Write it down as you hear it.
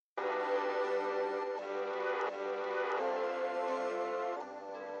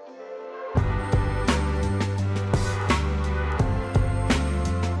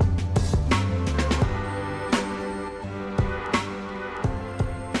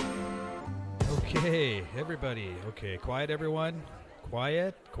Hey, everybody. Okay, quiet, everyone.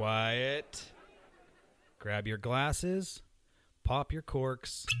 Quiet. Grab your glasses. Pop your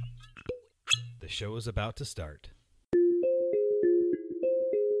corks. The show is about to start.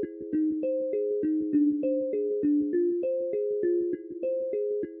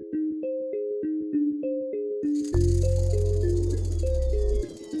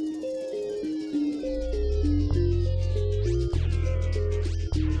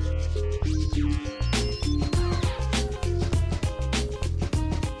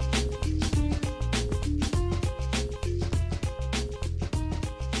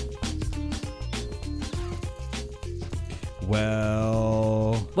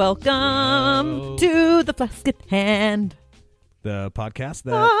 Welcome to the Flask At Hand. The podcast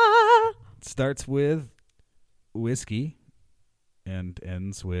that starts with whiskey and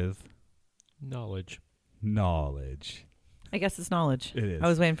ends with knowledge. I guess it's knowledge. It is. I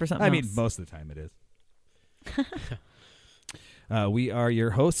was waiting for something else. I mean, most of the time it is. We are your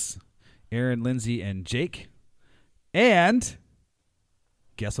hosts, Aaron, Lindsay, and Jake. And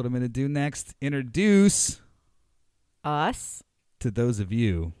guess what I'm going to do next? Introduce us to those of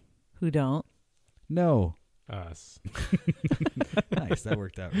you who don't know us. Nice, that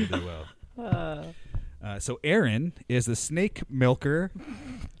worked out really well. So Aaron is a snake milker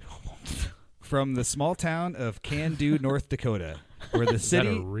from the small town of Can-Do, North Dakota, where the city.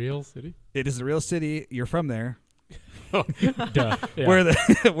 Is that a real city? It is a real city. You're from there. Oh, duh. Yeah.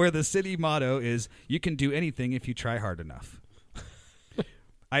 Where the city motto is, "You can do anything if you try hard enough."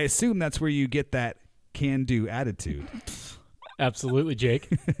 I assume that's where you get that can-do attitude. Absolutely, Jake.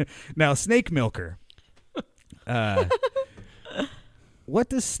 Now, snake milker. What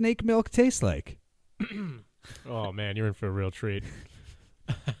does snake milk taste like? Oh man, you're in for a real treat.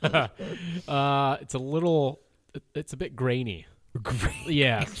 It's a bit grainy.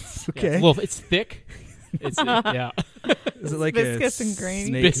 Yeah. Okay. Yeah. Well, it's thick. It's yeah. Is it like viscous a and grainy?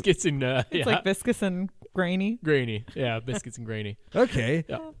 snake? Biscuits and It's like viscous and grainy. grainy. Yeah, biscuits and grainy. Okay.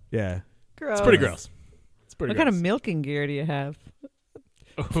 Yeah. Gross. It's pretty gross. What kind of milking gear do you have?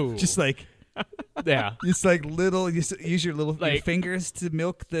 Oh. Just like little. You use your little your fingers to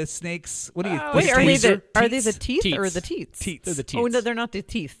milk the snakes. What do you? Wait, are they the Teats. teeth or the teats? Teats. They're the teats. Oh no, they're not the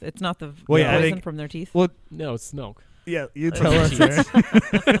teeth. It's not the Well, yeah, I poison think- from their teeth. Well, No, it's milk. yeah. You tell us.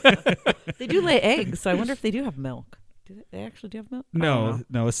 They do lay eggs, so I wonder if they do have milk. Do they actually do have milk? I don't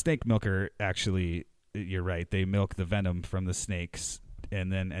know. No. A snake milker actually. You're right. They milk the venom from the snakes and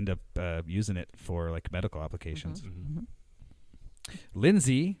then end up using it for like medical applications. Mm-hmm.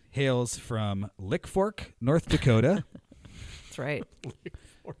 Lindsay hails from Lick Fork, North Dakota. That's right.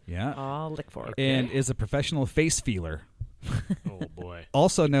 Yeah. Oh, lick fork. And is a professional face feeler, Oh boy.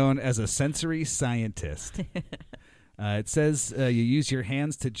 also known as a sensory scientist. It says you use your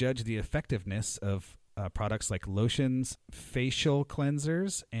hands to judge the effectiveness of products like lotions, facial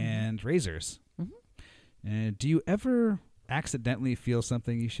cleansers, and razors. Mm-hmm. And do you ever accidentally feel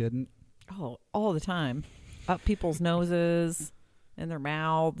something you shouldn't? Oh, all the time. Up people's noses, in their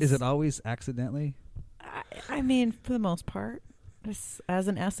mouths. Is it always accidentally? I mean, for the most part. As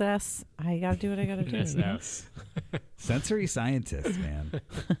an SS, I got to do what I got to do. SS. Sensory scientist, man.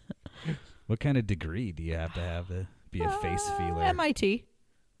 What kind of degree do you have to be a face feeler? MIT.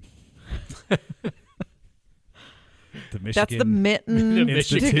 The Michigan That's the mitten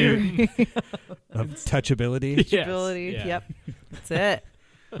Institute degree. of Touchability. Yes. Ability. Yeah. Yep. That's it.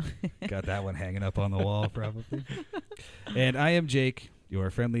 Got that one hanging up on the wall, probably. And I am Jake, your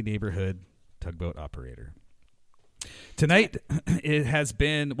friendly neighborhood tugboat operator. Tonight, it has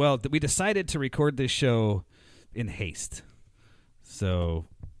been, we decided to record this show in haste. So,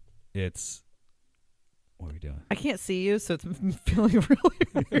 what are we doing? I can't see you, so it's feeling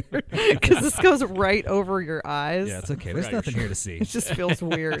really weird because this goes right over your eyes. Yeah, it's okay. There's nothing here to see. It just feels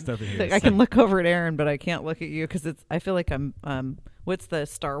weird. There's nothing here Like, to I see. can look over at Aaron, but I can't look at you because I feel like I'm. What's the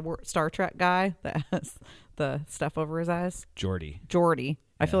Star Trek guy that has the stuff over his eyes? Geordie.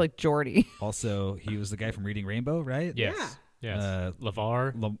 I feel like Geordie. Also, he was the guy from Reading Rainbow, right? Yes. Yeah. Yes.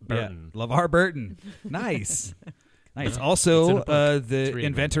 LeVar Burton. Yeah, LeVar Burton. Nice. Nice. It's in Also, a book. the Reading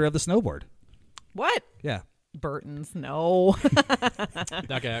inventor of the snowboard. What? Yeah. Burton's? No.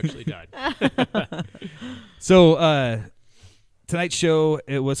 That guy actually died. So, tonight's show,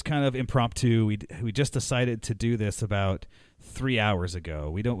 it was kind of impromptu. We just decided to do this about 3 hours ago.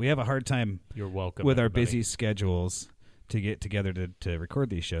 We have a hard time You're welcome. with our everybody. busy schedules to get together to record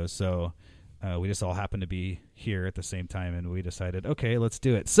these shows. So we just all happened to be here at the same time, and we decided, okay, let's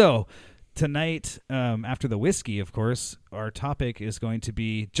do it. So tonight, after the whiskey, of course, our topic is going to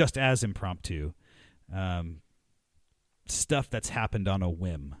be just as impromptu. Stuff that's happened on a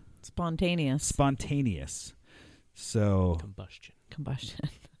whim. Spontaneous. So Combustion.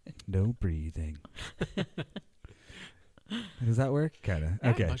 no breathing. Does that work? Kind of.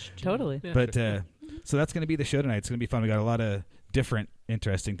 Okay. Combustion. Totally. Yeah. But so that's going to be the show tonight. It's going to be fun. We got a lot of different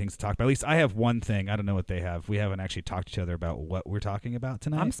interesting things to talk about. At least I have one thing. I don't know what they have. We haven't actually talked to each other about what we're talking about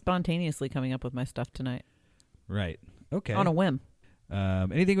tonight. I'm spontaneously coming up with my stuff tonight. Right. Okay. On a whim.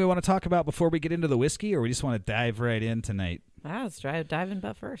 Anything we want to talk about before we get into the whiskey, or we just want to dive right in tonight? Let's dive in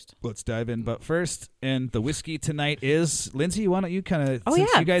but first. Let's dive in. But first, and the whiskey tonight is, Lindsay, why don't you kind of, Oh, since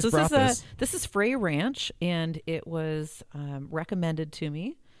yeah. you guys So brought this. This is Frey Ranch, and it was recommended to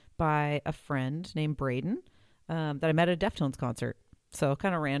me by a friend named Braden that I met at a Deftones concert. So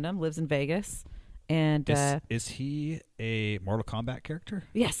kind of random, lives in Vegas. And Is he a Mortal Kombat character?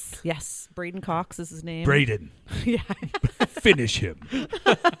 yes. Braden Cox is his name. Braden. Yeah. Finish him.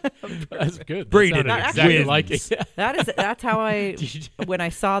 That's good. Braden That sounded exactly wins. like it. That's how I when I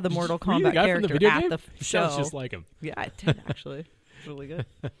saw the Mortal Were you Kombat the guy from the character video at game? the He show. sounds just like him. Yeah, I did actually. It's really good.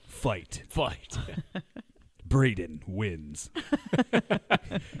 Fight. Braden wins.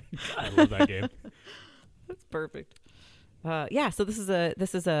 I love that game. That's perfect. So this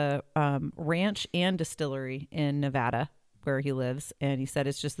is a ranch and distillery in Nevada where he lives, and he said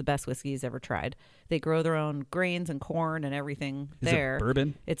it's just the best whiskey he's ever tried. They grow their own grains and corn and everything Is there. it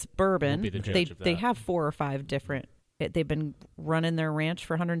bourbon? It's bourbon. We'll be the judge of They that. have 4 or 5 different. They've been running their ranch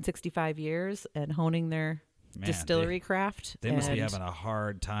for 165 years and honing their distillery craft. They must be and- having a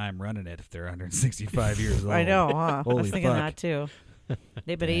hard time running it if they're 165 years old. I know, huh? I Holy was thinking fuck. that too.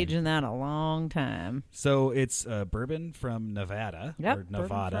 They've been Dang. aging that a long time. So it's bourbon from Nevada Yep, or bourbon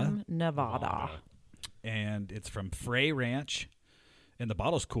Nevada, from Nevada. and it's from Frey Ranch, and the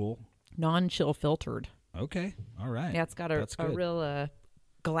bottle's cool. Non-chill filtered. Okay, all right. Yeah, it's got That's a good. real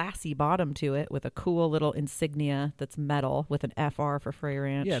glassy bottom to it with a cool little insignia that's metal with an FR for Frey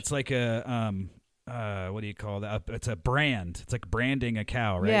Ranch. Yeah, it's like a what do you call that? It's a brand. It's like branding a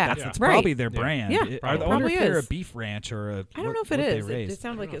cow, right? Yeah. That's Right. probably their Yeah. brand. Yeah, I wonder probably if they're a is. beef ranch or a. I don't know if it what they is. It raise.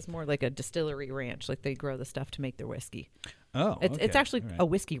 sounds like it's more like a distillery ranch, like they grow the stuff to make their whiskey. Oh, It's okay. actually All right. a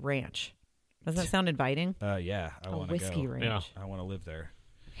whiskey ranch. Doesn't that sound inviting? Yeah, I A want to whiskey go. ranch. Yeah. I want to live there.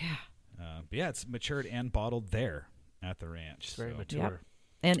 Yeah. But yeah, it's matured and bottled there at the ranch. It's very so. mature. Yep.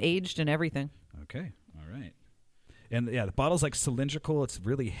 And aged and everything. Okay, all right. And yeah, the bottle's like cylindrical. It's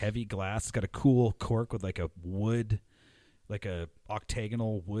really heavy glass. It's got a cool cork with like a wood, like a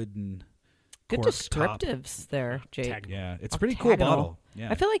octagonal wooden Good cork top. descriptives there, Jake. Tag- Yeah, it's a pretty cool Octagonal. bottle.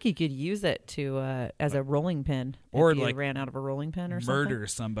 Yeah, I feel like you could use it to as a rolling pin, Or if you like ran out of a rolling pin or murder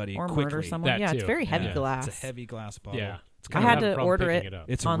something, or quickly. murder someone. That Yeah, it's too. very heavy Yeah, glass. It's a heavy glass bottle. Yeah. It's I kind had of to order it.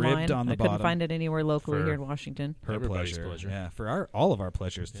 It's online. ribbed on the I couldn't bottom. find it anywhere locally For here in Washington. her Everybody's pleasure. pleasure. Yeah, for all of our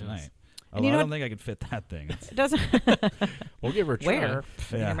pleasures Yes. tonight. And Although you know I don't what? think I could fit that thing. It doesn't. We'll give her a try. Where?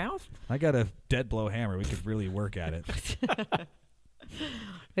 In Yeah. your mouth? I got a dead blow hammer. We could really work at it.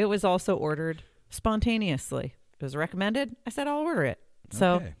 It was also ordered spontaneously. It was recommended. I said I'll order it.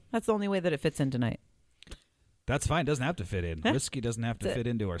 So Okay. that's the only way that it fits in tonight. That's fine. Doesn't have to fit in. Yeah. Whiskey doesn't have to That's it. fit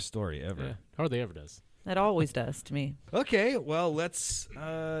into our story ever. Yeah. Hardly ever does. It always does to me. Okay, well, let's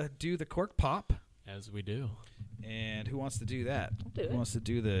do the cork pop. As we do. And who wants to do that? I'll do Who it. wants to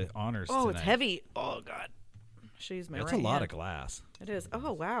do the honors Oh, tonight? it's heavy. Oh God. Should use my That's right a lot hand. of glass. It is.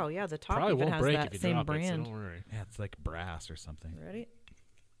 Oh wow. Yeah, the top Probably even won't has break that if you same drop brand. it, so don't worry. Yeah, it's like brass or something. Ready?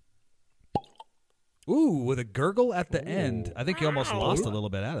 Ooh, with a gurgle at the end. Ooh. I think you almost Wow. lost a little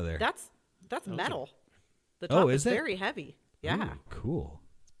bit out of there. That's was a- metal. The Oh, top is it? very heavy. Yeah. Ooh, cool.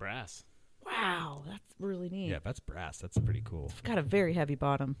 It's brass. Wow, that's really neat. Yeah, if that's brass. That's pretty cool. It's got a very heavy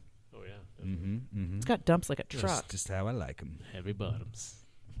bottom. Oh, yeah. Mm-hmm. Mm-hmm. It's got dumps like a truck. Just how I like them. Heavy bottoms.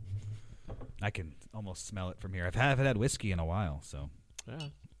 I can almost smell it from here. I haven't had whiskey in a while, so. Yeah.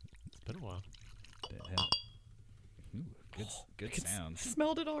 It's been a while. Ooh, good sounds.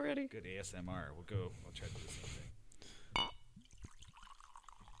 Smelled it already. Good ASMR. We'll try to do the same thing.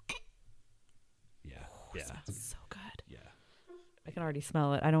 Yeah. Yeah. So good. Yeah. I can already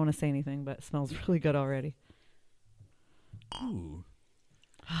smell it. I don't want to say anything, but it smells really good already. Ooh.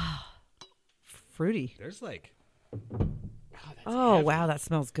 Fruity. There's like. Oh, wow, that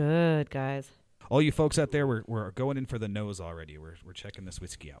smells good, guys. All you folks out there, we're going in for the nose already. We're checking this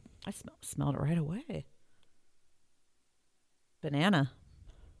whiskey out. I smelled it right away. Banana,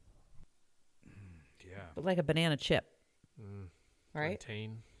 Yeah. but like a banana chip, Mm. right?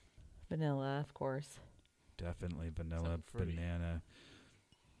 Plantain. Vanilla, of course. Definitely vanilla, Something fruity. banana.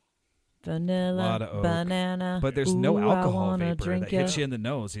 Vanilla, Lot of oak. banana. But there's no Ooh, I alcohol wanna vapor drink that hits it. you in the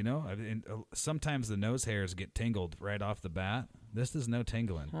nose, you know? Sometimes the nose hairs get tingled right off the bat. This is no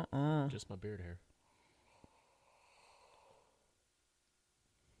tingling. Just my beard hair.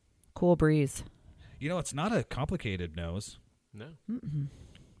 cool breeze. You know, it's not a complicated nose. No. Mm-mm.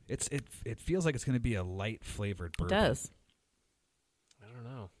 It feels like it's going to be a light flavored It bourbon. does. I don't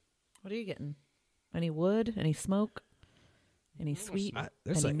know. What are you getting? Any wood? Any smoke? Any sweet?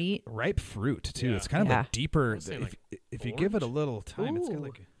 There's Any like meat? ripe fruit too. Yeah. It's kind of Yeah. a deeper. I'd say like If you give it a orange? little time, it's got Ooh.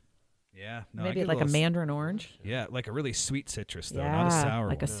 like no, I Maybe get like a little mandarin orange? Yeah, like a really sweet citrus though, yeah. not a sour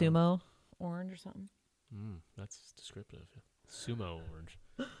like one. a sumo orange or something. That's descriptive. Sumo orange.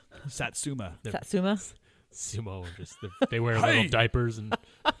 Satsuma. Satsuma? Sumo oranges. They wear Hey! little diapers and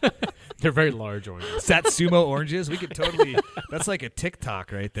they're very large oranges. Satsuma oranges. We could totally. That's like a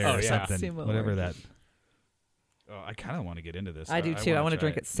TikTok right there Oh, or yeah. something. Sumo Whatever orange. that. Oh, I kind of want to get into this. I do too. I wanna wanna try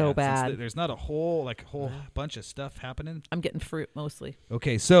drink it so since bad. there's not a whole bunch of stuff happening. I'm getting fruit mostly.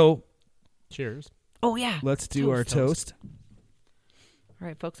 Okay, so Cheers. Oh, yeah. let's do our toast. All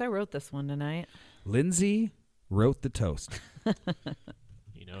right, folks. I wrote this one tonight. Lindsay wrote the toast.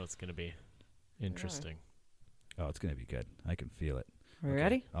 You know it's going to be interesting. Oh, it's gonna be good. I can feel it. Are we Okay.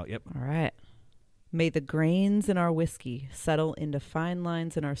 ready? Oh, yep. All right. May the grains in our whiskey settle into fine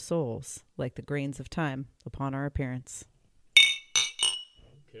lines in our souls, like the grains of time upon our appearance.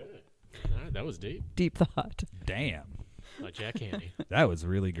 Okay. All right, that was deep. Deep thought. Damn, Like Jack Handy. that was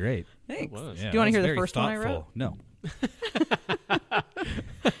really great. Thanks. was. Yeah, Do you want that to hear was the very first one I wrote? thoughtful. No.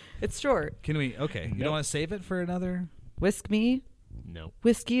 It's short. Can we? Okay. You Nope. don't want to save it for another? Whisk me, No.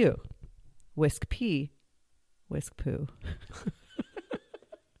 whisk you. Whisk pee, whisk poo.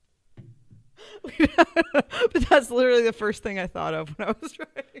 But that's literally the first thing I thought of when I was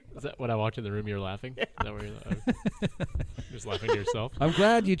writing. Is that when I walked in the room you were laughing? Is that where you're just laughing to yourself? I'm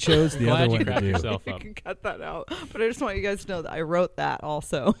glad you chose the Glad other you one to cracked do. yourself You up. can cut that out. But I just want you guys to know that I wrote that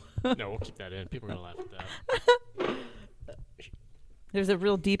also. No, we'll keep that in. People are going to laugh at that. There's a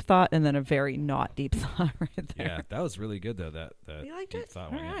real deep thought and then a very not deep thought right there. Yeah, that was really good though. That You liked deep it?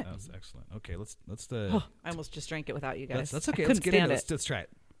 thought All one. Yeah, right. that was excellent. Okay, let's Oh, I almost just drank it without you guys. that's okay. I Let's couldn't get into stand it. it. Let's try it.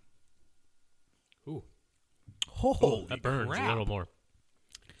 Ooh. Holy That burns crap. a little more.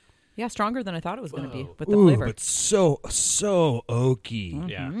 Yeah, stronger than I thought it was going to be Whoa. with the Ooh, flavor. but so oaky.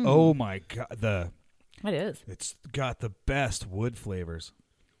 Yeah. Mhm. Oh my god, It is. it's got the best wood flavors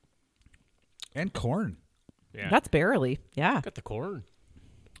and corn. Yeah. That's barely. Yeah. Got the corn.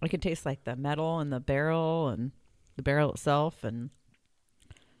 I can taste like the metal and the barrel itself. And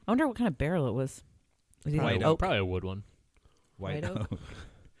I wonder what kind of barrel it was. Was it White either oak. oak? Probably a wood one. White oak? oak.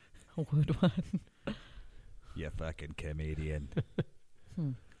 A wood one. You fucking comedian.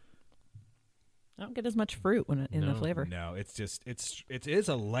 I don't get as much fruit in the No. flavor. No, it is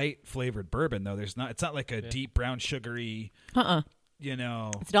a light flavored bourbon though. It's not like a Yeah. deep brown sugary, you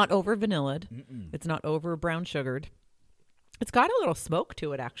know. It's not over vanillaed. Mm-mm. It's not over brown sugared. It's got a little smoke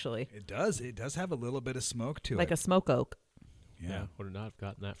to it, actually, It does have a little bit of smoke to like it. a smoke oak. Yeah. Would not have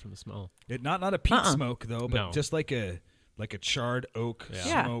gotten that from the smell. It not a peat Uh-uh. smoke though, but No. just like a charred oak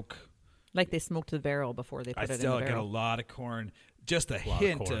Yeah. smoke. Like they smoked the barrel before they I put it in still the get a barrel. lot of corn, just a Lot of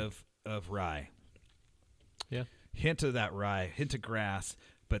hint corn. of rye. Yeah. Hint of that rye, hint of grass,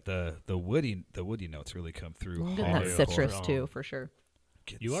 but the woody notes really come through. I'm getting that hard. citrus Corn. too, for sure.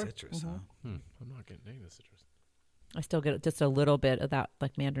 Get You are? citrus, Mhm. huh? I'm not getting any of the citrus. I still get just a little bit of that,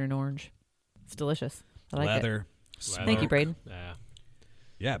 like mandarin orange. It's delicious. I like it. Leather. Leather. Thank you, smoke. Braden. Yeah.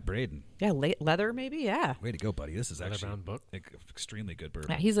 Yeah, Braden. Yeah, leather maybe. Yeah. Way to go, buddy. This is Leather actually brown book. extremely good bourbon.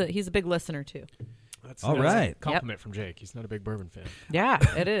 Yeah, he's a big listener too. That's All that's right. a compliment from Jake. He's not a big bourbon fan. Yeah,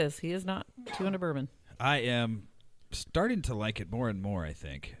 it is. He is not too into bourbon. I am starting to like it more and more, I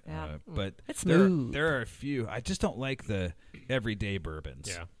think. Yeah. But It's there, smooth. there are a few. I just don't like the everyday bourbons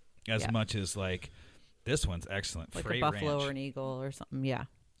Yeah. as Yeah. much as like this one's excellent. Like Frey a buffalo Ranch. or an eagle or something. Yeah.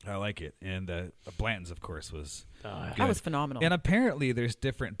 I like it. And Blanton's, of course, was That good. was phenomenal. And apparently there's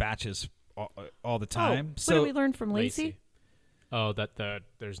different batches all the time. What so did we learn from Lacey? Oh,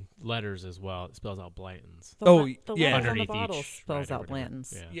 there's letters as well. It spells out Blanton's. The Oh, the yeah. letters on the Underneath bottle each spells writer, out whatever.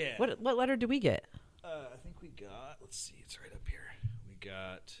 Blanton's. Yeah. yeah. What letter did we get? I think we got, let's see, it's right up here. We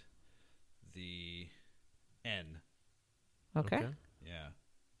got the N. Okay. Yeah.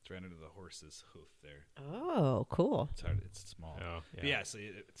 It's right under the horse's hoof there. Oh, cool. It's hard. It's small. Oh, But yeah, so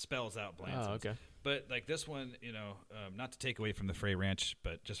it spells out Blanton's. Oh, okay. But like this one, not to take away from the Frey Ranch,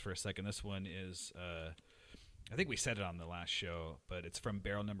 but just for a second, this one is, I think we said it on the last show, but it's from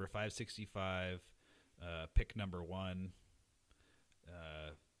barrel number 565, pick number 1,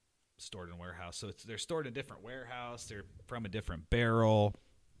 stored in warehouse. So they're stored in a different warehouse. They're from a different barrel.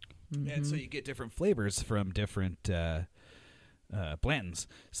 And so you get different flavors from different Blantons.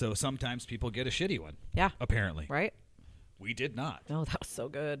 So sometimes people get a shitty one, Yeah. apparently. Right? We did not. Oh, that was so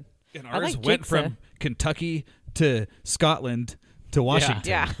good. And I ours like went Jake's, from Kentucky to Scotland to Washington,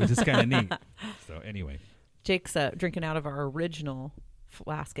 Yeah. which is kind of neat. So anyway, Jake's drinking out of our original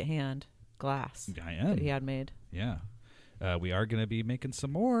Flask at Hand glass I am. that he had made. Yeah. We are going to be making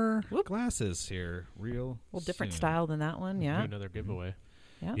some more Whoop. glasses here real A little different soon. style than that one. Do Yeah. another giveaway.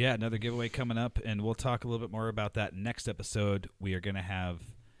 Yeah. Yeah, another giveaway coming up, and we'll talk a little bit more about that next episode. We are going to have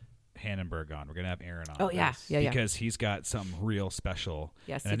Hannenberg on. We're going to have Aaron on. Oh, yeah. Yeah, yeah. Because he's got something real special.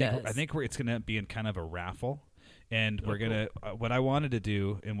 Yes, and he I think, does. I think it's going to be in kind of a raffle. And we're going to, what I wanted to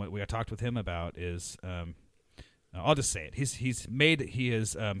do, and what we talked with him about is, I'll just say it. He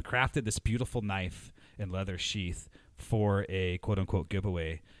has crafted this beautiful knife and leather sheath for a quote unquote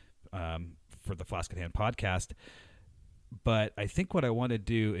giveaway for the Flask At Hand podcast. But I think what I want to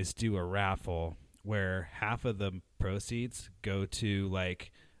do is do a raffle where half of the proceeds go to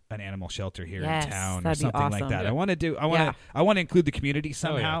like an animal shelter here Yes, in town or that'd be something like awesome. that. Yeah. I want to include the community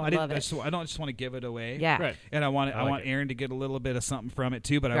somehow. yeah. Love it. I don't just want to give it away. Yeah. Right. And I want I like it. Aaron to get a little bit of something from it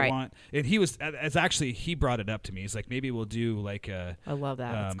too, but I Right. want, and he was, as actually, he brought it up to me. He's like, maybe we'll do like a, I love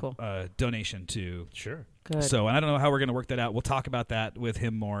that. That's cool. donation to. Sure. Good. So, and I don't know how we're going to work that out. We'll talk about that with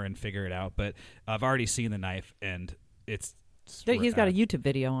him more and figure it out, but I've already seen the knife and it's, He's got a YouTube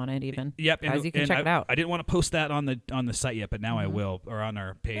video on it even. Yep, Guys, you can check it out. I didn't want to post that on the site yet, but now I will, or on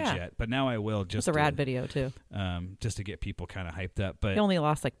our page Yeah. yet. But now I will, It's just a rad to, video too. just to get people kind of hyped up. But He only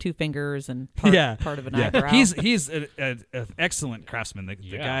lost like 2 fingers and part of an eyebrow. he's an excellent craftsman. The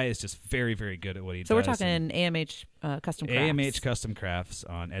Yeah. guy is just very, very good at what he does. So we're talking AMH Custom Crafts. AMH Custom Crafts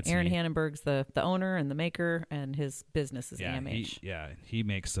on Etsy. Aaron Hannenberg's the owner and the maker, and his business is yeah, AMH. he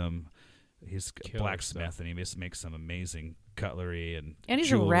makes some. He's a Killer blacksmith, stuff. and he just makes some amazing cutlery and And he's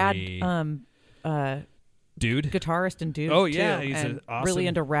jewelry. a rad dude. guitarist and dude. Oh, yeah, too, he's and an awesome- really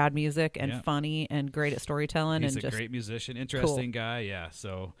into rad music and Yeah. funny and great at storytelling. He's and a just great musician, interesting guy. Yeah,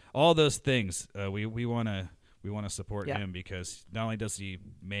 so all those things we want to support Yeah. him because not only does he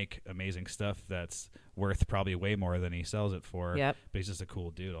make amazing stuff that's worth probably way more than he sells it for, Yep. but he's just a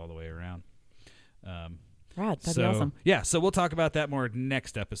cool dude all the way around. rad. That'd so be awesome. yeah, so we'll talk about that more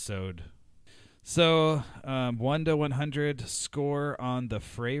next episode. So 1 to 100 score on the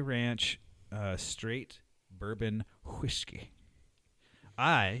Frey Ranch straight bourbon whiskey.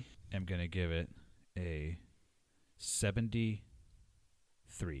 I am going to give it a 73.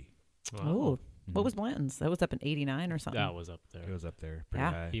 Oh, what was Blanton's? That was up in 89 or something. That was up there. It was up there pretty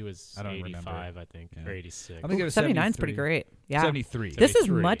Yeah. high. He was I don't 85, remember. I think, Yeah. or 86. I'm gonna give it 79 is pretty 73. great. Yeah. 73. This is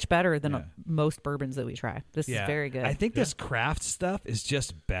 73. much better than Yeah. most bourbons that we try. This is very good. I think this craft stuff is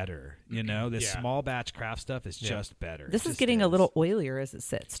just better. You know, this Yeah. small batch craft stuff is Yeah. just better. this It is just getting a little oilier as it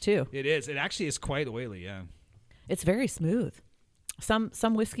sits too. It is. It actually is quite oily. Yeah. It's very smooth. Some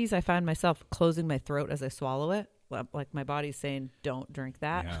whiskeys I find myself closing my throat as I swallow it. Like my body's saying, "Don't drink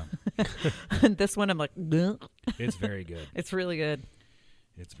that." Yeah. And this one, I'm like, "Ugh." It's very good. It's really good.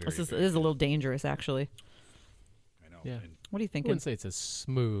 It's very. This is, very it is a good. little dangerous, actually. I know. Yeah. And What are you I thinking? wouldn't say it's as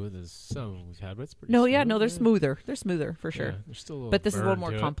smooth as some we've had, but it's pretty No, smooth. yeah, no, they're smoother. They're smoother for sure. Yeah, there's still a little But this is a little burn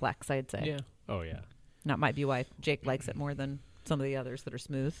more to it. complex, I'd say. Yeah. Oh, yeah. That might be why Jake likes it more than some of the others that are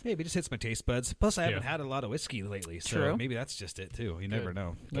smooth. maybe it just hits my taste buds. Plus, I haven't Yeah. had a lot of whiskey lately, so True. maybe that's just it too. You never Good.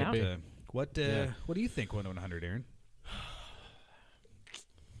 know. Yeah. But, Yeah. what do you think? 1 to 100, Aaron?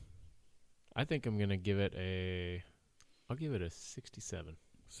 I think I'm going to give it I'll give it a 67.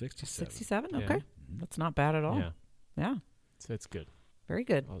 67. 67? Yeah. Okay. That's not bad at all. Yeah. Yeah. So it's good. Very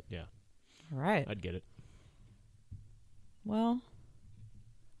good. Yeah. All right. I'd get it. Well,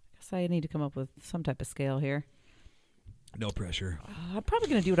 I guess I need to come up with some type of scale here. No pressure. I'm probably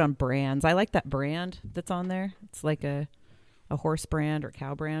going to do it on brands. I like that brand that's on there. It's like a horse brand or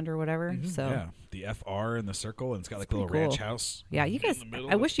cow brand or whatever. So yeah, the FR in the circle, and it's got like a pretty little ranch cool. house. yeah, you in guys, the middle. I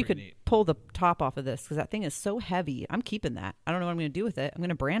That's wish you could pretty neat. pull the top off of this because that thing is so heavy. I'm keeping that. I don't know what I'm going to do with it. I'm going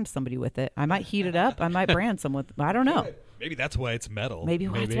to brand somebody with it. I might heat it up. I might brand some with, I don't know. Maybe that's why it's metal. Maybe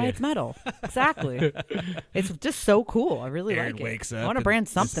that's Maybe. why it's metal. Exactly. It's just so cool. I really Aaron like it. wakes up. I want to and brand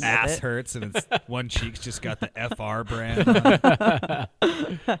his something ass with it. hurts, and it's one cheek's just got the FR brand.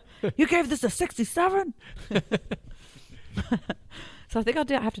 On. You gave this a 67? So I think I'll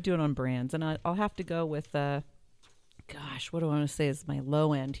have to do it on brands, and I'll have to go with, gosh, what do I want to say is my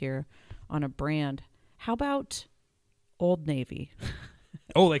low end here on a brand. How about Old Navy?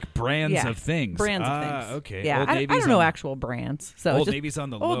 Oh, like brands Yeah, of things. Brands of things. Okay. Yeah, Old I Navy's don't know on- actual brands. So Old it's just, Navy's on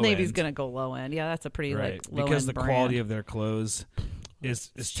the Old low Navy's end. going to go low end. Yeah, that's a pretty Right, like low because end the brand. quality of their clothes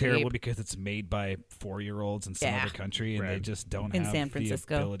is It's terrible cheap. because it's made by 4-year-olds in some Yeah. other country, and they Right. just don't In have San the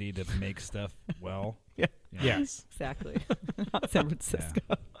Francisco. ability to make stuff well. Yeah. Yes. Exactly. Not San Francisco.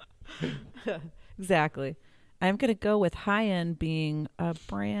 Exactly. I'm going to go with high end being a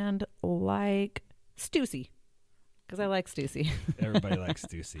brand like Stussy. Because I like Stussy. Everybody likes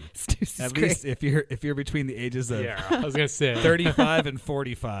Stussy. Stussy's At great. least if you're between the ages of Yeah, I was gonna say 35 and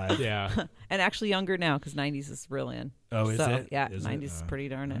 45. Yeah. And actually younger now because 90s is real in. Oh, is so, it? Yeah, Is 90s it? is pretty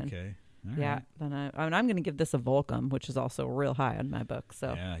darn in. Okay. All Yeah, right. then I'm going to give this a Volcom, which is also real high on my book.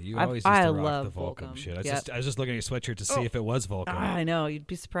 So Yeah, you I- always used I to rock love the Volcom Volcom. shit. Yep. I was just looking at your sweatshirt to see if it was Volcom. I know you'd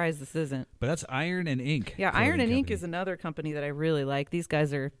be surprised this isn't. But that's Iron and Ink. Yeah, clothing Iron and Ink company. is another company that I really like. These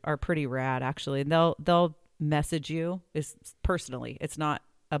guys are pretty rad actually, and they'll message you is personally. It's not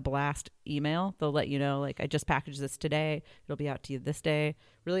a blast email. They'll let you know like I just packaged this today. It'll be out to you this day.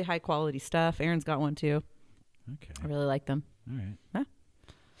 Really high quality stuff. Aaron's got one too. Okay. I really like them. All right. Yeah.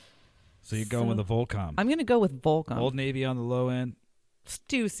 So you're going with the Volcom. I'm going to go with Volcom. Old Navy on the low end.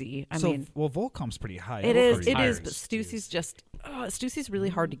 Stussy. I So, mean, well, Volcom's pretty high. it Over is. 30 It is. years. But Stussy's just Stussy's really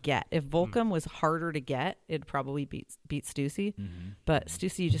hard to get. If Volcom was harder to get, it'd probably beat Stussy. But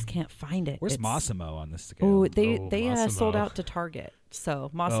Stussy, you just can't find it. Where's It's- Massimo on this Oh, scale? they sold Massimo. out to Target.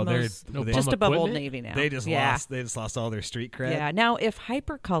 So Oh, Massimo's No just bum above Old equipment? Navy now. they just yeah. lost all their street cred. Yeah. Now, if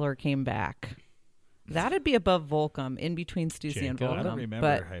Hypercolor came back, that'd be above Volcom, in between Stussy and Janko? Volcom. I don't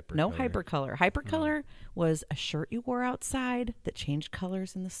remember but no Hypercolor. Hypercolor. Hypercolor was a shirt you wore outside that changed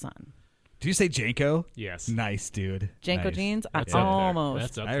colors in the sun. Did you say Janko? Yes. Nice, dude. Janko Nice. jeans, That's I up there. almost.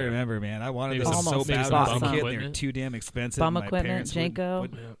 That's up I there. remember, man. I wanted Maybe those some- so maybe bad some when I was a bum kid. They're equipment. too damn expensive. Bum My equipment, parents Janko.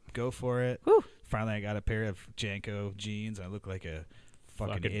 wouldn't go for it. Whew. Finally, I got a pair of Janko jeans. I look like a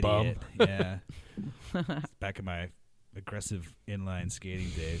fucking Fucking idiot. bum. Yeah. Back in my aggressive inline skating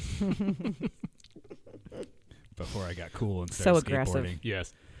days. Before I got cool and started So aggressive. skateboarding.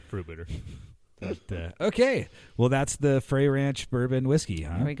 Yes. Fruit bitter. But, okay. Well, that's the Frey Ranch Bourbon whiskey,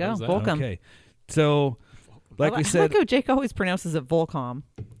 huh? There we go. How's that? Volcom. Okay. So, like we I said, like how Jake always pronounces it Volcom.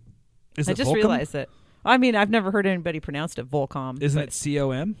 is I it just Volcom? realized it. I mean, I've never heard anybody pronounce it Volcom. Isn't but- it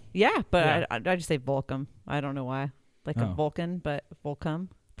C-O-M? Yeah, but Yeah. I just say Volcom. I don't know why. Like a Oh. Vulcan, but Volcom.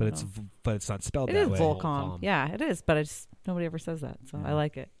 But Oh. it's not spelled It that is way. Volcom. Volcom. Yeah, it is. But nobody ever says that, so Yeah. I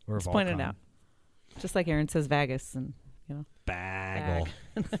like it. Or Just pointing it Volcom. out. Just like Aaron says Vagus, and Bagel.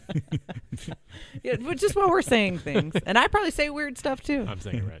 yeah, but just while we're saying things, and I probably say weird stuff too. I'm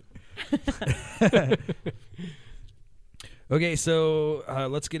saying it right. Okay, so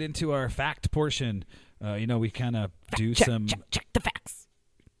let's get into our fact portion. We kind of do check, some. check the facts.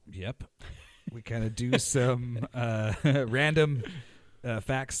 Yep. We kind of do some random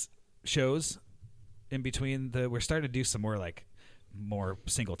facts shows in between we're starting to do some more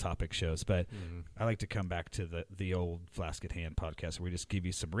single topic shows, but I like to come back to the old Flask At Hand podcast where we just give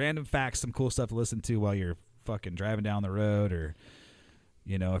you some random facts, some cool stuff to listen to while you're fucking driving down the road, or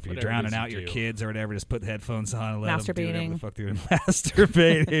if you're Whatever it drowning is out you your do. kids or whatever, just put the headphones on and let them do whatever the Masturbating. fuck they're doing.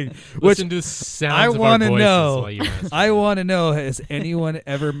 Masturbating. Which Listen to the sounds I of our want to voices know. while you masturbate. I want to know: has anyone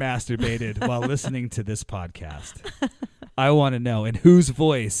ever masturbated while listening to this podcast? I want to know, and whose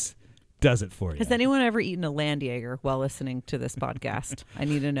voice does it for you? Has anyone ever eaten a Landjaeger while listening to this podcast? I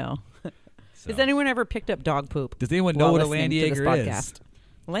need to know. So, Has anyone ever picked up dog poop? does anyone know while what a listening to this Landjaeger is? podcast?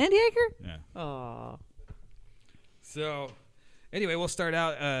 Landjaeger? Yeah. Oh, So, anyway, we'll start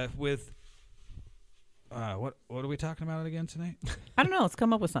out with what are we talking about again tonight? I don't know. Let's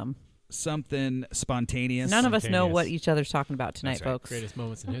come up with something. Something spontaneous. None of us know Spontaneous. what each other's talking about tonight, That's right. folks. Greatest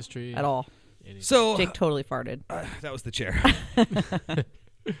moments in history. At all. So Jake totally farted. that was the chair.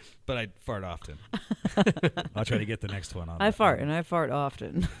 But I fart often. I'll try to get the next one on. I fart, and I fart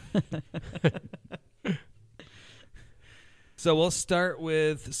often. So we'll start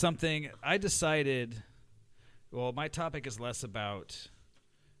with something I decided. Well, my topic is less about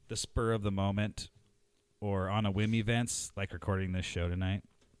the spur of the moment or on a whim events like recording this show tonight,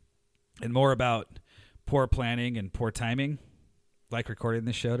 and more about poor planning and poor timing like recording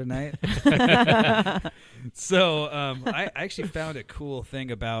this show tonight. So I actually found a cool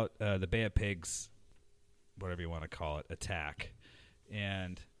thing about the Bay of Pigs, whatever you want to call it, attack.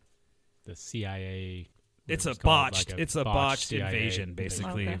 And The CIA. it's a whatever called, botched. like It's a botched CIA invasion,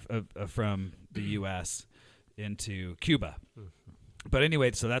 basically, Okay. from the U.S. into Cuba. But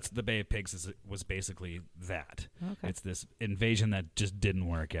anyway, so that's the Bay of Pigs. Was basically that. Okay. It's this invasion that just didn't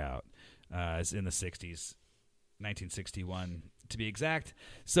work out. It's in the 60s, 1961 to be exact.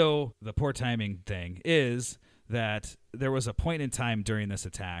 So the poor timing thing is that there was a point in time during this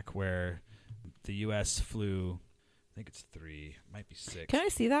attack where the U.S. flew. I think it's 3, might be 6. Can I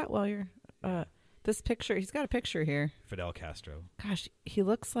see that while you're this picture? He's got a picture here. Fidel Castro. Gosh, he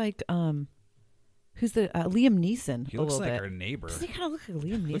looks like who's the Liam Neeson? He a looks little like bit. our neighbor. Doesn't he kind of look like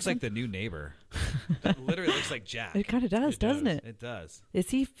Liam Neeson? Looks like the new neighbor. It literally looks like Jack. It kind of does, doesn't it? It does. Is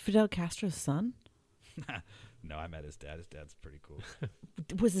he Fidel Castro's son? No, I met his dad. His dad's pretty cool.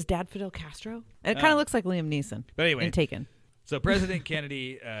 Was his dad Fidel Castro? It kind of looks like Liam Neeson. But anyway, in Taken. So President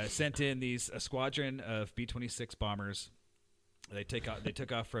Kennedy sent in a squadron of B-26 bombers. They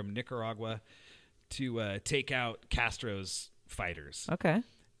took off from Nicaragua to take out Castro's fighters. Okay.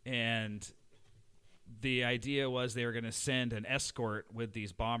 And the idea was they were going to send an escort with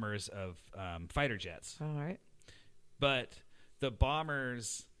these bombers of fighter jets. All right. But the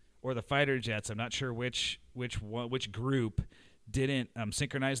bombers or the fighter jets, I'm not sure which group, didn't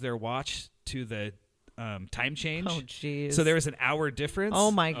synchronize their watch to the time change. Oh, jeez. So there was an hour difference.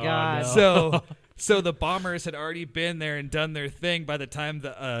 Oh my God. no. So the bombers had already been there and done their thing by the time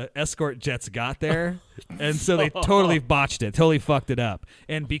the escort jets got there, and so they totally botched it, totally fucked it up.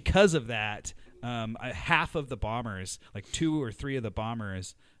 And because of that, half of the bombers, like 2 or 3 of the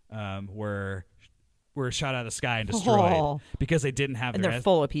bombers, were shot out of the sky and destroyed because they didn't have and their they're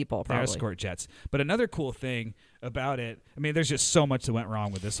full of people, their probably. escort jets. But another cool thing about it, I mean, there's just so much that went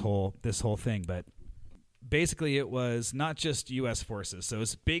wrong with this whole thing, but basically it was not just U.S. forces. So it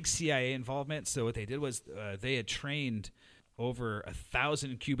was big CIA involvement. So what they did was they had trained over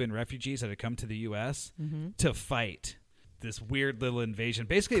 1,000 Cuban refugees that had come to the U.S. To fight this weird little invasion.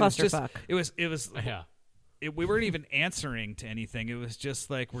 Basically, Clusterfuck. it was Yeah. we weren't even answering to anything. It was just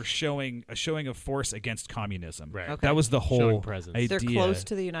like we're showing of force against communism. Right. Okay. That was the Showing whole presence. idea. They're close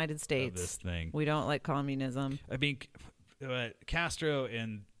to the United of States. this thing. We don't like communism. I mean, Castro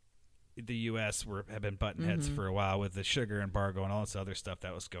and the U.S. have been button heads for a while with the sugar embargo and all this other stuff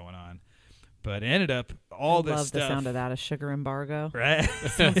that was going on. But it ended up I this love stuff. the sound of that, a sugar embargo. Right?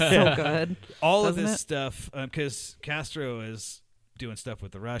 So good. All of Doesn't this it? stuff, because Castro is doing stuff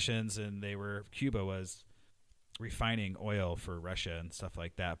with the Russians, and Cuba was refining oil for Russia and stuff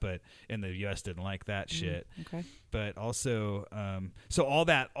like that. And the U.S. didn't like that shit. Okay. But also, so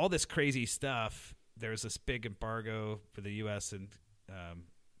all this crazy stuff, there was this big embargo for the U.S. and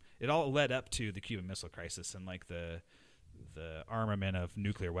it all led up to the Cuban Missile Crisis and like the armament of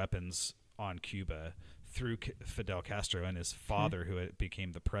nuclear weapons on Cuba through Fidel Castro and his father, who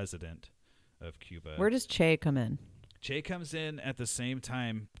became the president of Cuba. Where does Che come in? Che comes in at the same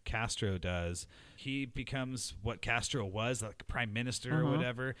time Castro does. He becomes what Castro was, like prime minister or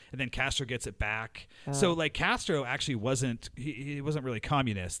whatever, and then Castro gets it back. So like Castro actually wasn't really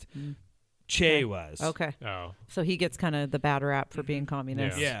communist. Che was. Okay. Oh. So he gets kind of the bad rap for being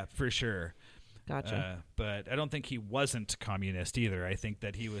communist. Yeah, for sure. Gotcha. But I don't think he wasn't communist either. I think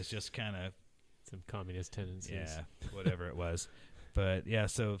that he was just kind of Some communist tendencies. yeah, whatever it was. But yeah,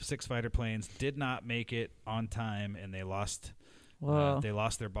 so 6 fighter planes did not make it on time, and they lost. Whoa. They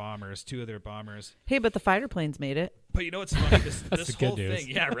lost their bombers, 2 of their bombers. Hey, but the fighter planes made it. But you know what's funny? This the whole good news. thing,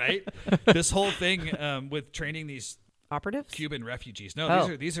 yeah, right. This whole thing with training these Operatives? Cuban refugees. No,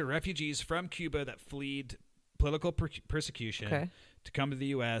 Oh. these are refugees from Cuba that fled political persecution to come to the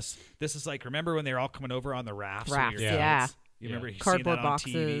U.S. This is like, remember when they were all coming over on the rafts? with Rafts, your yeah. kids? You remember seeing Cardboard that on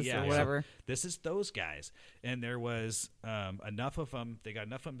boxes TV? Yeah, or so whatever. this is those guys. And there was enough of them. They got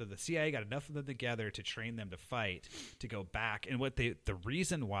enough of them. The CIA got enough of them together to train them to fight, to go back. And the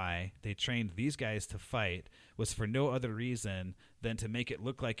reason why they trained these guys to fight was for no other reason than to make it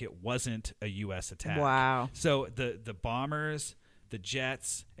look like it wasn't a U.S. attack. Wow. So the bombers, the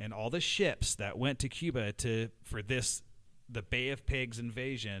jets, and all the ships that went to Cuba for the Bay of Pigs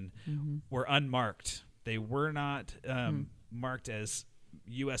invasion were unmarked. They were not marked as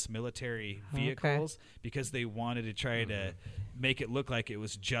U.S. military vehicles because they wanted to try to make it look like it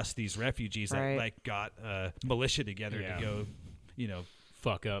was just these refugees that like got militia together to go,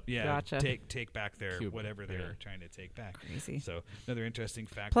 Fuck up. yeah, Gotcha. take back their Cuba, whatever they're trying to take back. Crazy. So another interesting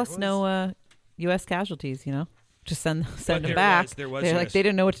fact. Plus, no U.S. casualties, Just send them there back. there was They're like, they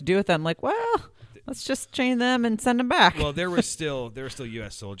didn't know what to do with them. Like, well, let's just chain them and send them back. Well, there were still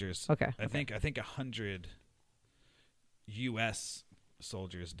U.S. soldiers. Okay. I think 100 U.S.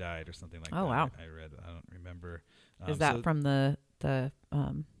 soldiers died or something like that. Oh, wow. I read. I don't remember. Is that from the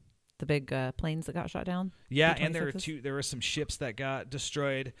big planes that got shot down? Yeah, and there B-26s? were some ships that got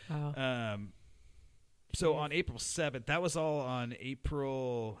destroyed. Oh. So on April 7th, that was all on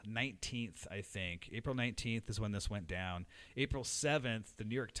April 19th, I think. April 19th is when this went down. April 7th, the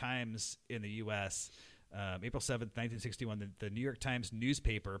New York Times in the U.S., April 7th, 1961, the New York Times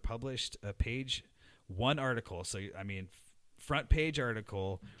newspaper published a page 1 article. So, I mean, front page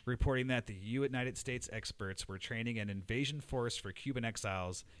article reporting that the United States experts were training an invasion force for Cuban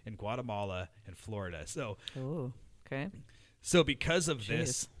exiles in Guatemala and Florida. So, Okay. So because of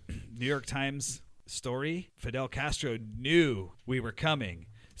this New York Times story, Fidel Castro knew we were coming.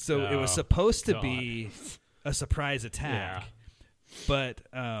 So it was supposed to be a surprise attack. But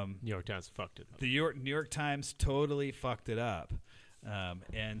New York Times fucked it up. the New York Times totally fucked it up.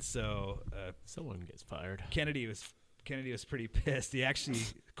 And so Someone gets fired. Kennedy was pretty pissed. He actually,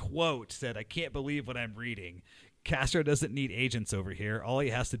 quote, said, "I can't believe what I'm reading. Castro doesn't need agents over here. All he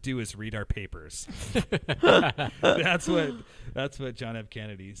has to do is read our papers." That's what John F.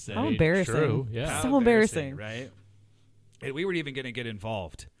 Kennedy said. How embarrassing. True, yeah. How So embarrassing. right? And we weren't even going to get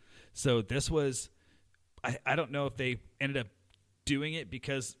involved. So this was, I don't know if they ended up doing it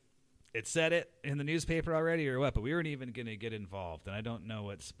because it said it in the newspaper already or what, but we weren't even going to get involved. And I don't know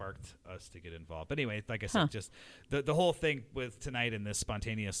what sparked us to get involved. But anyway, like I said, just the whole thing with tonight and this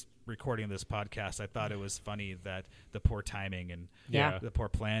spontaneous recording of this podcast, I thought it was funny that the poor timing and the poor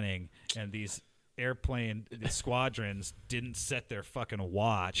planning and these airplane squadrons didn't set their fucking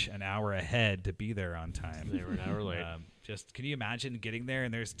watch an hour ahead to be there on time. They were an hour late. Just can you imagine getting there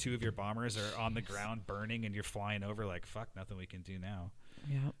and there's two of your bombers are on the ground burning and you're flying over like, fuck, nothing we can do now.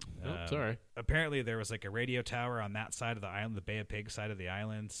 Yeah. Sorry. Apparently there was like a radio tower on that side of the island, the Bay of Pigs side of the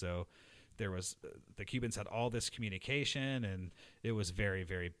island. So there was the Cubans had all this communication and it was very,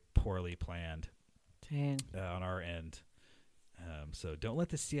 very poorly planned. Dang. On our end. So don't let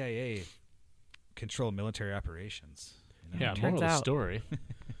the CIA control military operations. You know? Yeah, Turns moral of the out. story.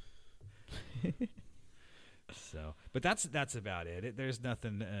 So, but that's about it. There's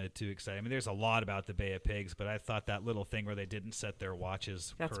nothing too exciting. I mean, there's a lot about the Bay of Pigs, but I thought that little thing where they didn't set their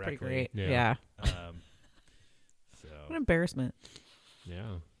watches That's correctly. pretty great. Yeah. Yeah. So What embarrassment.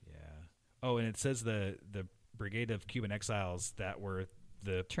 Yeah. yeah. Oh, and it says the Brigade of Cuban Exiles that were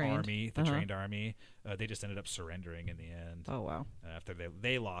the Trained. army, the trained army, they just ended up surrendering in the end. Oh, wow. After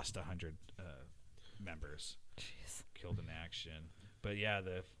they lost 100 members Jeez. killed in action. But yeah,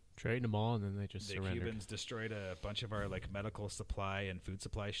 the Trading them all, and then they just the surrendered. Cubans destroyed a bunch of our like medical supply and food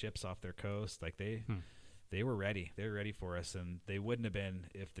supply ships off their coast. Like they were ready. They were ready for us, and they wouldn't have been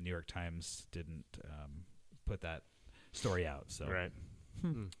if the New York Times didn't put that story out. So Right.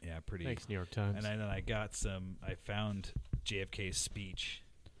 yeah, pretty. Thanks, New York Times. And then I found JFK's speech.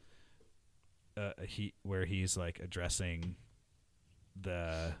 Where he's like addressing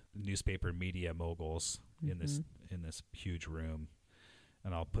the newspaper media moguls in this huge room.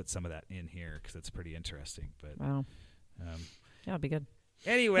 And I'll put some of that in here because it's pretty interesting. But Wow. Yeah, it'll be good.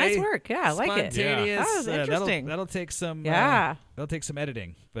 anyway, Nice work. Yeah, I like it. spontaneous, Yeah. That was interesting. That'll take some. Yeah. That'll take some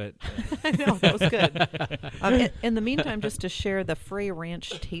editing, but I know, that was good. In the meantime, just to share the Frey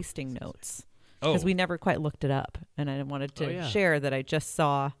Ranch tasting notes. Because we never quite looked it up. And I wanted to share that I just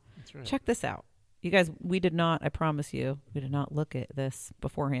saw. That's right. Check this out. You guys, we did not, I promise you, we did not look at this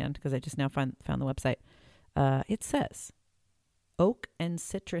beforehand because I just now found the website. It says, oak and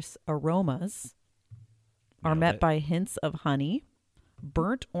citrus aromas are met by hints of honey,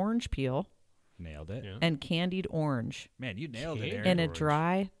 burnt orange peel, nailed it. Yeah. and candied orange Man, you nailed it, Candied Aaron. in a orange.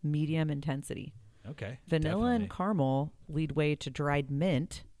 dry, medium intensity. Okay. Vanilla and definitely. caramel lead way to dried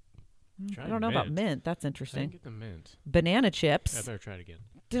mint. I don't know about mint. That's I didn't interesting. get the mint. Banana I chips. better try it again.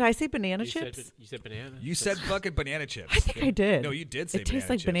 Did I say banana You chips? said banana? You said fucking banana chips. I think I did. No, you did say It tastes banana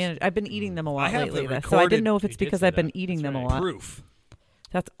like chips. banana. I've been eating them a I lot have the lately, so I didn't know if You it's did because say I've been that. eating That's them a right. lot. Proof.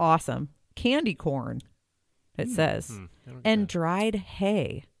 That's awesome. Candy corn, it says, I don't get and that. dried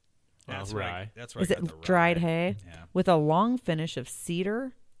hay. That's rye. right. That's right. Is it dried hay Yeah. with a long finish of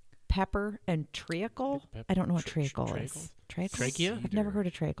cedar, pepper, and treacle? Pep- I don't know what tre- treacle treacle? is. Treacle? Trachea? I've never heard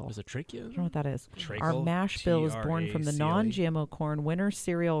of treacle. Was it trachea? I don't know what that is. Treacle, Our mash bill is born from the Tracle. non-GMO corn, winter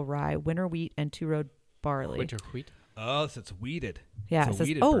cereal rye, winter wheat, and two-row barley. Winter wheat? Oh, so it's weeded. Yeah, it's it a says,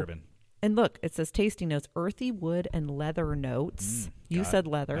 weeded oh, bourbon. and look, it says tasting notes, earthy wood and leather notes. You God, said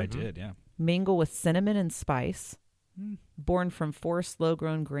leather. I did, yeah. Mingle with cinnamon and spice. Mm. Born from 4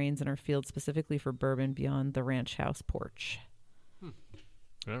 slow-grown grains in our field specifically for bourbon beyond the ranch house porch.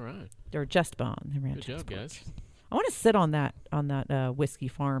 All right. Or just beyond the ranch Good house job, porch. guys. I want to sit on that Whiskey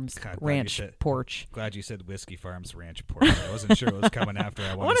Farms God, glad you ranch said- porch. Glad you said Whiskey Farms Ranch Porch. I wasn't sure what was coming after.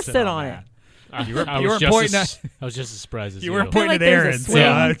 I wanna to sit on that. it. You were I was pointing just I was just as surprised as You you. were feel pointing like at there's a Aaron. So swing.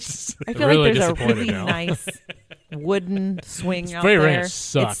 I just- I feel really like there's a disappointed really now. nice wooden swing out Frey there. Ranch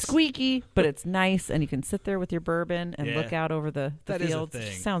sucks. It's squeaky, but it's nice, and you can sit there with your bourbon and Yeah. look out over the That is a fields. It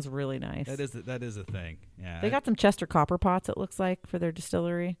thing. sounds really nice. that is a thing. Yeah. They got some Chester copper pots, it looks like, for their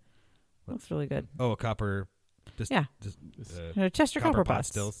distillery. Looks really good. a copper. Yeah. Chester copper pot pots.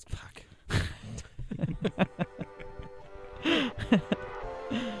 stills. Fuck.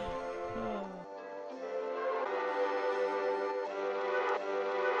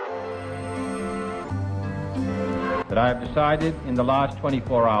 That I have decided in the last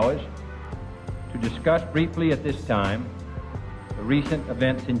 24 hours to discuss briefly at this time the recent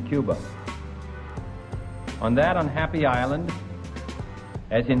events in Cuba. On that unhappy island,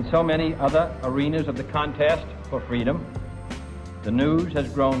 As in so many other arenas of the contest for freedom, the news has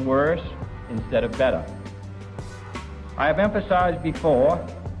grown worse instead of better. I have emphasized before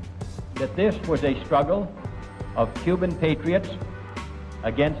that this was a struggle of Cuban patriots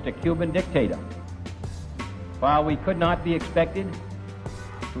against a Cuban dictator. While we could not be expected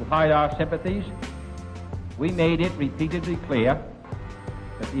to hide our sympathies, we made it repeatedly clear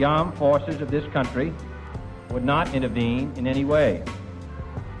that the armed forces of this country would not intervene in any way.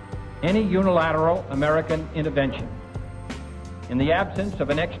 Any unilateral American intervention in the absence of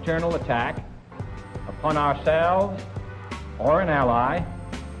an external attack upon ourselves or an ally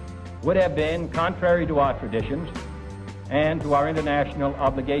would have been contrary to our traditions and to our international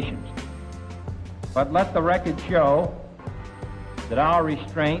obligations. But let the record show that our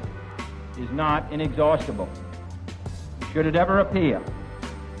restraint is not inexhaustible. Should it ever appear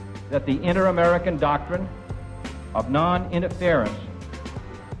that the inter-American doctrine of non-interference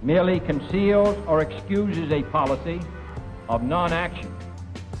merely conceals or excuses a policy of non-action,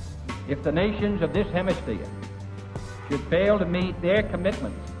 if the nations of this hemisphere should fail to meet their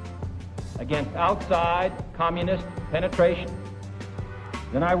commitments against outside communist penetration,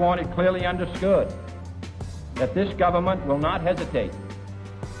 then I want it clearly understood that this government will not hesitate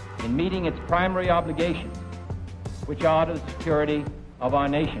in meeting its primary obligations, which are to the security of our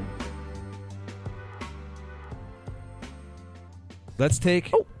nation. Let's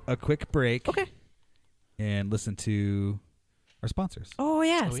take a quick break. Okay. And listen to our sponsors. Oh,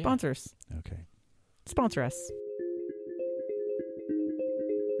 yeah. Oh, yeah. Sponsors. Okay. Sponsor us.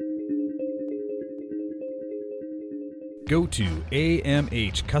 Go to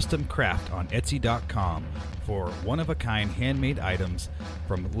AMH Custom Craft on Etsy.com for one-of-a-kind handmade items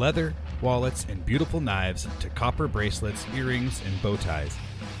from leather, wallets, and beautiful knives to copper bracelets, earrings, and bow ties.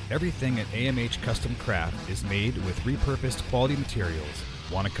 Everything at AMH Custom Craft is made with repurposed quality materials.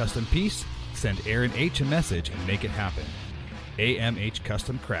 Want a custom piece? Send Aaron H. a message and make it happen. AMH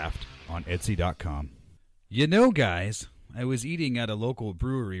Custom Craft on Etsy.com. You know, guys, I was eating at a local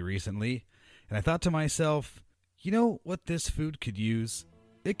brewery recently, and I thought to myself, you know what this food could use?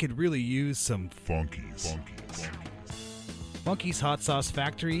 It could really use some Funkies. Funky's Hot Sauce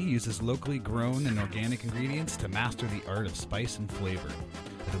Factory uses locally grown and organic ingredients to master the art of spice and flavor.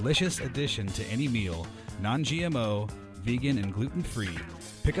 A delicious addition to any meal, non-GMO, vegan, and gluten-free.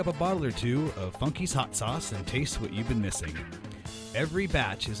 Pick up a bottle or two of Funky's Hot Sauce and taste what you've been missing. Every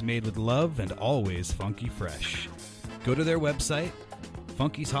batch is made with love and always funky fresh. Go to their website,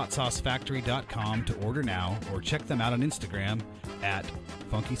 funkieshotsaucefactory.com, to order now, or check them out on Instagram at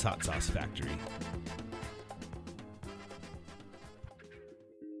Funky's Hot Sauce Factory.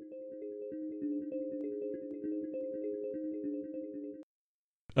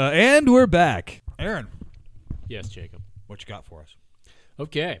 And we're back. Aaron, Yes, Jacob. what you got for us?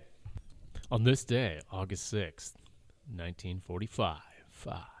 Okay. On this day, August 6th, 1945,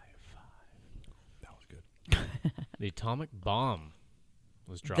 That was good. the atomic bomb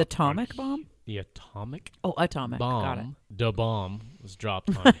was dropped. The atomic bomb? The atomic Oh, atomic. bomb. Got it. The bomb was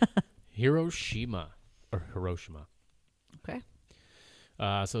dropped on Hiroshima. Okay.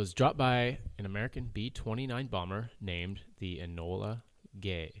 So it was dropped by an American B-29 bomber named the Enola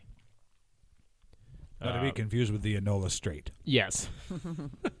Gay. Not to be confused with the Enola Strait. Yes.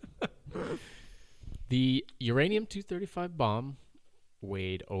 The uranium-235 bomb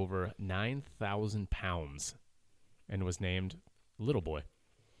weighed over 9,000 pounds and was named Little Boy.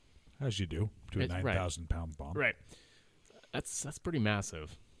 As you do to a It's- right. 9,000-pound bomb. Right. That's pretty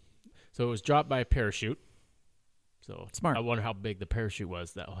massive. So it was dropped by a parachute. So Smart. I wonder how big the parachute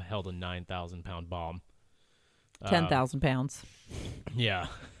was that held a 9,000-pound bomb. 10,000 pounds. Yeah.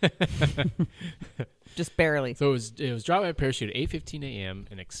 Just barely. So it was dropped by a parachute at 8:15 a.m.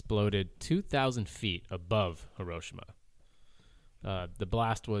 and exploded 2,000 feet above Hiroshima. The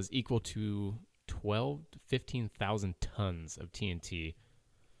blast was equal to 12 to 15,000 tons of TNT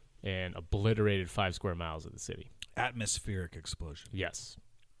and obliterated 5 square miles of the city. Atmospheric explosion. Yes.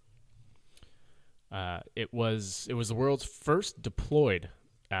 It was the world's first deployed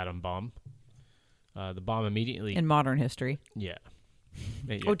atom bomb. The bomb immediately... In modern history. yeah.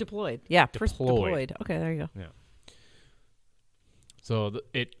 Oh, deployed. Yeah, first Deployed. deployed. Okay, there you go. Yeah. So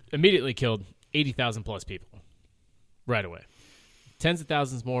it immediately killed 80,000 plus people right away. Tens of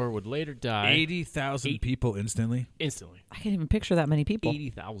thousands more would later die 80,000 people instantly? instantly. I can't even picture that many people.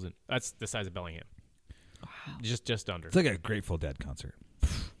 80,000. That's the size of Bellingham. Wow. Just under. It's like a Grateful Dead concert.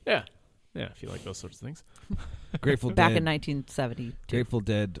 Yeah. Yeah, if you like those sorts of things. Grateful Back Dead. in 1972. Grateful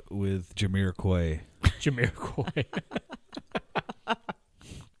Dead with Jamiroquai. Jamiroquai.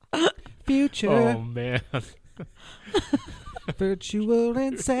 Future. Oh, man. Virtual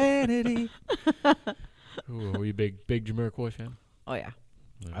insanity. Ooh, are you a big Jamiroquai fan? Oh yeah.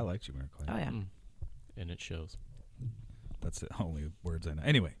 I like Jamiroquai. Oh yeah. And it shows. That's the only words I know.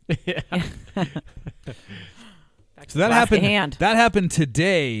 Anyway, Back to so that Flask At happened. Hand. That happened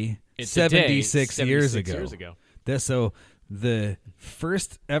today, It's 76 today, years 76 ago. years ago. So the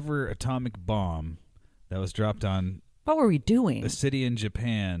first ever atomic bomb that was dropped on What were we doing? a city in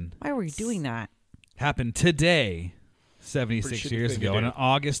Japan Why were we doing that? happened today, Pretty 76 shitty years thing to ago, on do. an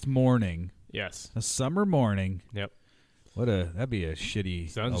August morning, Yes. a summer morning. Yep. That'd be a shitty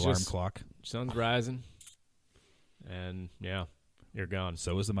Sun's alarm just- clock. Sun's rising, and yeah, you're gone.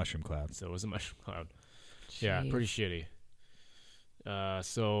 So was the mushroom cloud. So was a mushroom cloud. Yeah, Jeez. pretty shitty.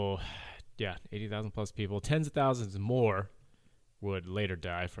 So, yeah, 80,000 plus people. Tens of thousands more would later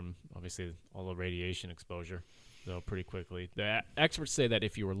die from, obviously, all the radiation exposure, though, pretty quickly. The experts say that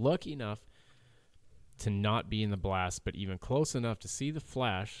if you were lucky enough to not be in the blast, but even close enough to see the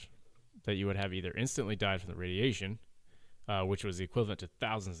flash, that you would have either instantly died from the radiation, which was the equivalent to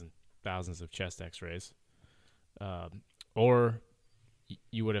thousands and thousands of chest x-rays, or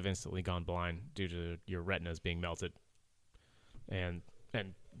you would have instantly gone blind due to your retinas being melted and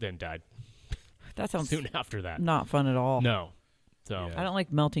then died That sounds soon after that. not fun at all. No. So Yeah. I don't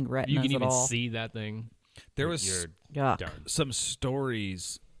like melting you retinas can at even all. see that thing. There was You're Yuck. done. some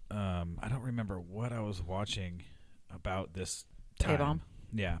stories. I don't remember what I was watching about this time. K-bomb?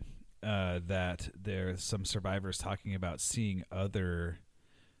 Yeah. That there's some survivors talking about seeing other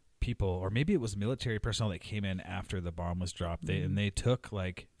people, or maybe it was military personnel that came in after the bomb was dropped. They took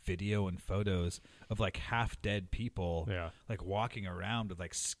like video and photos of like half dead people, Yeah. like walking around with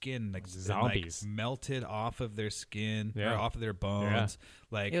like skin like Zombies. like, melted off of their skin or Yeah. off of their bones.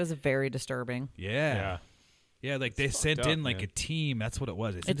 Like It was very disturbing. yeah. Like they sent fucked up, in like man. a team. That's what it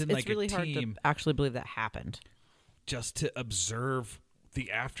was. They sent It's in like really a hard team to actually believe that happened. just to observe the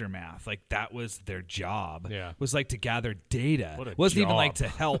aftermath. Like that was their job. Yeah. Was like to gather data. What a It wasn't even like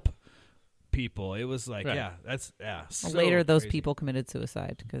job. to help people. It was like, Right. so Later, those crazy. people committed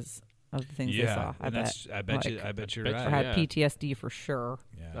suicide because of the things they Yeah, saw. and I bet you're bet right. you Or had Yeah. PTSD for sure.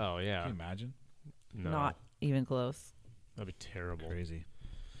 Yeah. Oh, yeah. Can you imagine? No. Not even close. That'd be terrible. Crazy.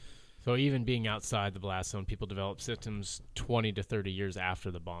 So even being outside the blast zone, people developed symptoms 20 to 30 years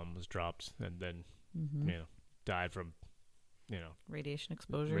after the bomb was dropped, and then died from Radiation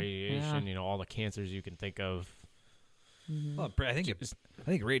exposure. radiation. All the cancers you can think of. Well, I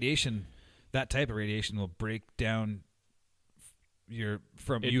think radiation, that type of radiation, will break down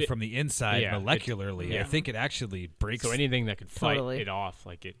from the inside yeah, molecularly. I think it actually breaks. So anything that could fight Totally. it off,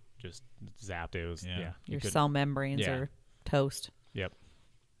 like it just zapped. It was Yeah. you Your could- cell membranes yeah. are toast. Yep.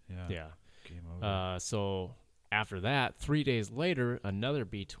 Yeah. Game over. So after that, 3 days later, another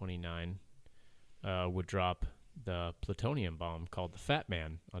B-29 would drop the plutonium bomb called the Fat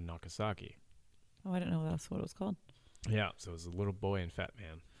Man on Nagasaki. Oh, I didn't know that's what it was called. Yeah, so it was a little boy and Fat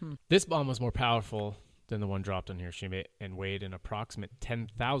Man. This bomb was more powerful than the one dropped on Hiroshima and weighed an approximate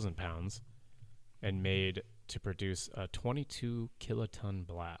 10,000 pounds and made to produce a 22 kiloton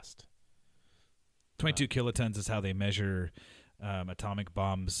blast. 22 kilotons is how they measure atomic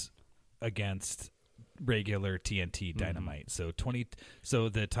bombs against regular TNT dynamite. So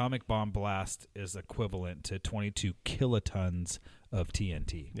the atomic bomb blast is equivalent to 22 kilotons of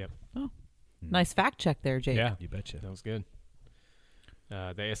TNT. Yep. Nice fact check there, Jake. Yeah, You betcha. that was good.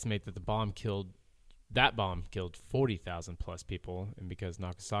 They estimate that the bomb killed 40,000 plus people, and because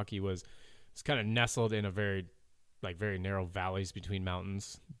Nagasaki was kind of nestled in a very narrow valleys between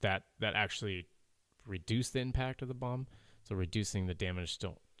mountains, that actually reduced the impact of the bomb. So reducing the damage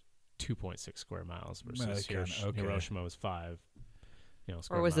to 2.6 square miles versus Hiroshima was 5.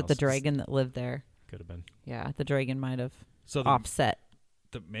 Square Or was it miles. the dragon that lived there? Could have been. Yeah, the dragon might have So offset.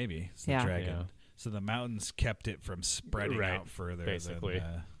 maybe it's the Yeah. dragon. Yeah. So the mountains kept it from spreading Right, out further basically.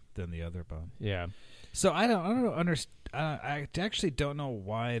 than the other bomb. Yeah. So I don't understand. I actually don't know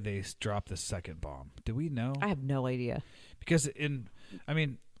why they dropped the second bomb. Do we know? I have no idea. Because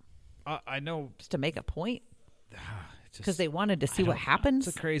I know Just to make a point, it's because just- they wanted to see I what don't know. happens.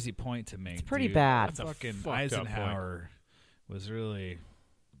 It's a crazy point to make. It's pretty dude. bad. That's a Fucking fucked up Eisenhower was really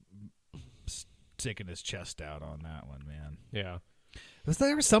sticking his chest out on that one, man. Yeah. Was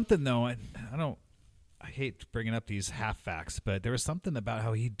there something though? I hate bringing up these half facts, but there was something about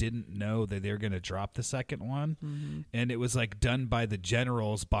how he didn't know that they were going to drop the second one, and it was like done by the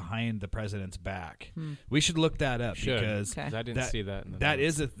generals behind the president's back. We should look that up because Okay. 'Cause I didn't see that. In the that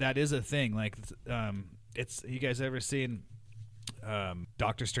notes. is a thing. Like, it's you guys ever seen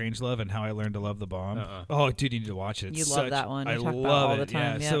Dr. Strangelove and How I Learned to Love the Bomb? Oh, dude, you need to watch it. It's You love that one. I You talk love about it all it. the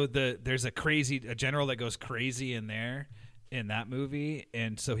time, Yeah. yeah. So there's a general that goes crazy in there. in that movie,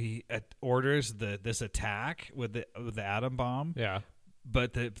 and so he orders this attack with the atom bomb. Yeah.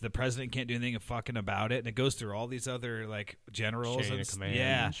 But the president can't do anything fucking about it, and it goes through all these other like generals Chain and of command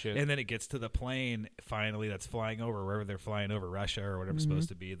yeah, and shit. and then it gets to the plane finally that's flying over wherever they're flying over, Russia or whatever it's supposed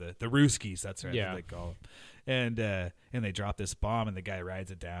to be, the Ruskies, that's right, Yeah. what they call them, and they drop this bomb and the guy rides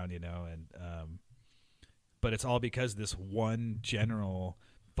it down, and but it's all because this one general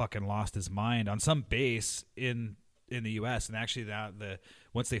fucking lost his mind on some base in the U.S. and actually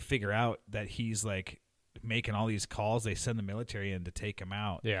once they figure out that he's like making all these calls, they send the military in to take him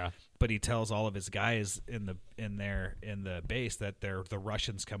out. Yeah. But he tells all of his guys in the base that they're the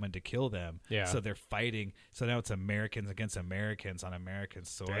Russians coming to kill them. Yeah. So they're fighting. So now it's Americans against Americans on American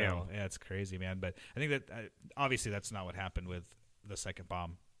soil. Damn. Yeah, it's crazy, man. But I think that obviously that's not what happened with the second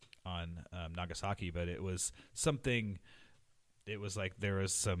bomb on Nagasaki, but it was something. It was like there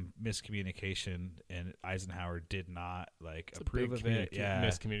was some miscommunication, and Eisenhower did not approve of it. Yeah,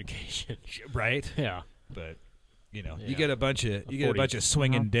 miscommunication. Right. Yeah. But you Yeah. get a bunch of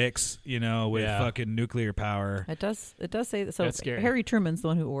swinging dicks, with fucking nuclear power. It does say that. So That's scary. Harry Truman's the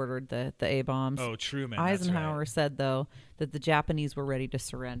one who ordered the A bombs. Oh, Truman. Eisenhower that's right. said though that the Japanese were ready to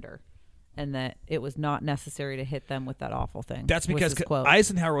surrender, and that it was not necessary to hit them with that awful thing. That's was because his quote.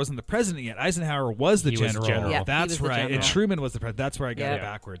 Eisenhower wasn't the president yet. Eisenhower was the He was general. general. Yeah, he That's was the right. And general. Truman was the president. That's where I got Yeah. it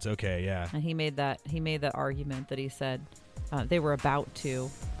backwards. Okay, yeah. And he made that argument that he said they were about to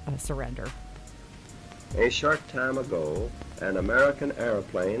surrender. A short time ago, an American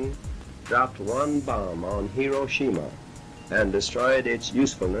airplane dropped one bomb on Hiroshima and destroyed its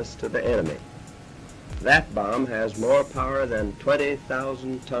usefulness to the enemy. That bomb has more power than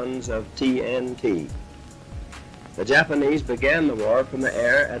 20,000 tons of TNT. The Japanese began the war from the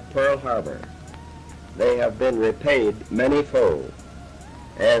air at Pearl Harbor. They have been repaid many-fold,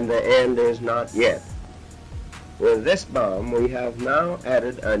 and the end is not yet. With this bomb, we have now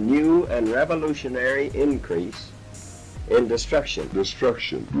added a new and revolutionary increase in destruction.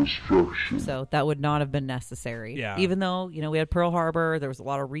 So that would not have been necessary. Yeah. Even though, we had Pearl Harbor, there was a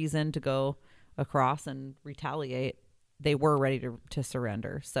lot of reason to go across and retaliate. They were ready to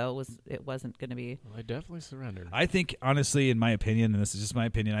surrender. So it wasn't going to be. Well, I definitely surrendered. I think, honestly, in my opinion, and this is just my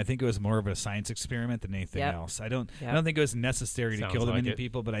opinion, I think it was more of a science experiment than anything Yep. else. I don't Yep. think it was necessary to Sounds kill that like many it.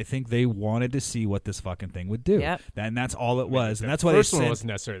 people, but I think they wanted to see what this fucking thing would do. Yep. And that's all it was. The And that's why they first one sent. wasn't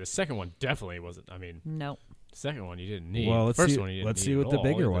necessary. The second one definitely wasn't. I mean, No. the second one you didn't need. Well, The let's first see. one you didn't Let's need see at what the all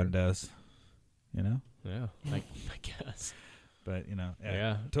bigger either. one does. Yeah, I guess. But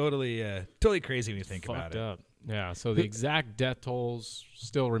Yeah. totally crazy when you think about Fucked it. up. Yeah, so the exact death tolls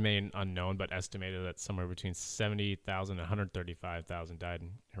still remain unknown, but estimated that somewhere between 70,000 and 135,000 died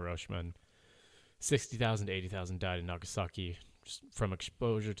in Hiroshima, and 60,000 to 80,000 died in Nagasaki, just from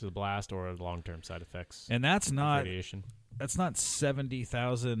exposure to the blast or long-term side effects And that's of not radiation.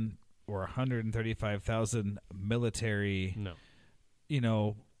 70,000 or 135,000 military,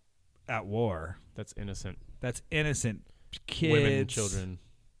 No, at war. that's innocent. That's innocent kids, Women, children,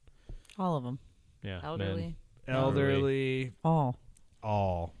 All of them. yeah, Elderly. men. elderly, All.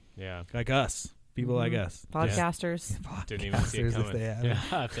 all Yeah, like us, people like us. Podcasters. didn't even see it Podcasters, if coming. they had 'em.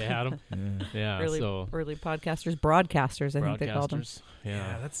 Yeah, if they had them. Yeah, Early so podcasters. Broadcasters, I think they called them. broadcasters.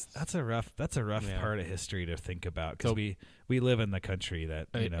 Yeah, Yeah, that's a rough Yeah. part of history to think about because So- we live in the country that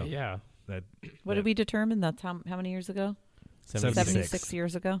yeah. that What did we determine? That's how many years ago? 76. 76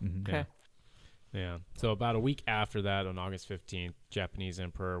 years ago? Mhm. Okay. Yeah. So about a week after that, on August 15th, Japanese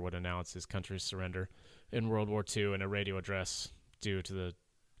emperor would announce his country's surrender in World War II in a radio address due to the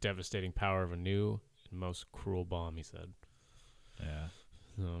devastating power of a new and most cruel bomb, he said. yeah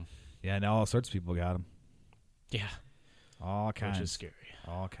So, yeah. Now all sorts of people got them. yeah, All kinds, which is scary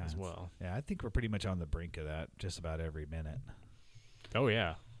all kinds as well. Yeah, I think we're pretty much on the brink of that just about every minute. Oh,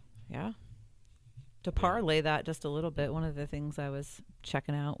 yeah. Yeah. To parlay that just a little bit, one of the things I was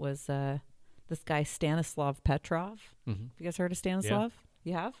checking out was this guy Stanislav Petrov. Mm-hmm. Have you guys heard of Stanislav?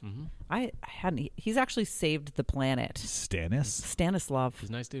 You have? Mm-hmm. I hadn't. He's actually saved the planet. Stanislav. He's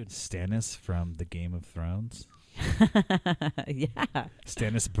a nice dude. Stannis from the Game of Thrones. Yeah.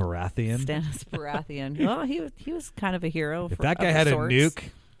 Stannis Baratheon. Stannis Baratheon. Well, he was kind of a hero. If for, that guy of had a sorts. nuke,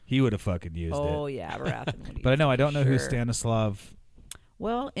 he would have fucking used Oh it. yeah, Baratheon. would But I know I don't know who Sure. Stanislav.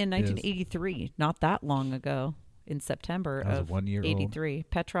 Well, in 1983, not that long ago, in September I was of 1 year old. 83,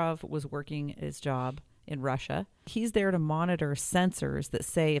 Petrov was working his job in Russia. He's there to monitor sensors that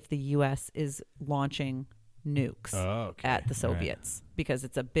say if the U.S. is launching nukes Okay. at the Right. Soviets, because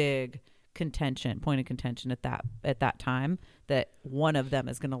it's a big point of contention at that time that one of them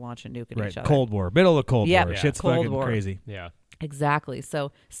is going to launch a nuke at Right. each other. Cold War. Middle of the Cold Yep. War. Yeah. Shit's Cold fucking War. crazy. Yeah. Exactly.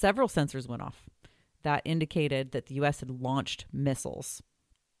 So several sensors went off. that indicated that the U.S. had launched missiles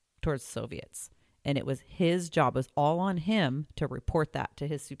towards the Soviets. And it was his job, it was all on him to report that to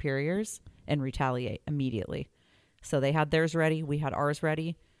his superiors and retaliate immediately. So they had theirs ready. We had ours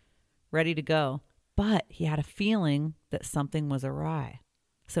ready to go. But he had a feeling that something was awry.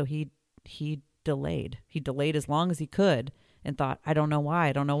 So he delayed. He delayed as long as he could and thought, I don't know why.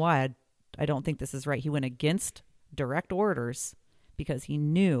 I don't think this is right. He went against direct orders because he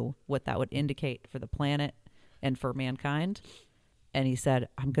knew what that would indicate for the planet and for mankind. And he said,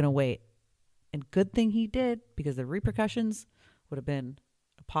 I'm going to wait. And good thing he did, because the repercussions would have been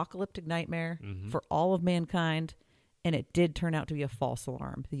apocalyptic nightmare for all of mankind. And it did turn out to be a false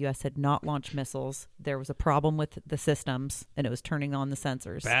alarm. The U.S. had not launched missiles. There was a problem with the systems, and it was turning on the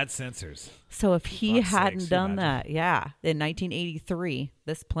sensors. Bad sensors. So if he hadn't done imagine. that, in 1983,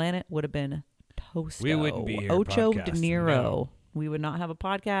 this planet would have been toasto. We wouldn't be here Ocho podcasting, de Niro. no. We would not have a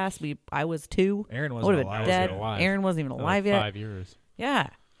podcast. I was 2. Aaron I wasn't would have alive. been dead. I wasn't alive. Aaron wasn't even alive yet. 5 years. Yeah.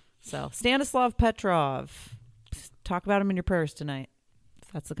 So Stanislav Petrov. Just talk about him in your prayers tonight.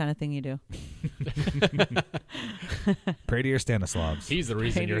 That's the kind of thing you do. Pray to your Stanislavs. He's the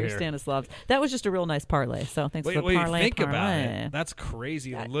reason Pray to you're your here. Stanislavs. That was just a real nice parlay. So thanks for the Wait, parlay. think about parlay. it. That's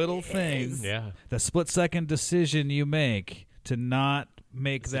crazy. That Little thing. Yeah. The split-second decision you make to not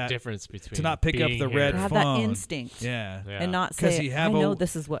make It's that the difference between to not pick up being the here. red To have phone. that instinct. Yeah. Yeah. And not 'Cause say, you I have know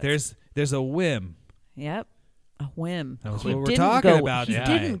this is what. There's a whim. Yep. A whim. That's He what we're didn't talking go, about He tonight.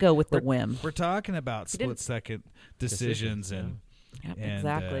 didn't go with the whim. We're talking about He didn't- split-second decisions and Yep, and,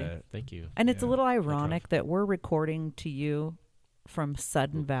 exactly. Thank you. And it's a yeah. little ironic that we're recording to you from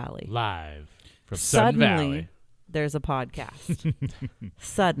Sudden Valley. Live from Sudden Valley. Suddenly, there's a podcast.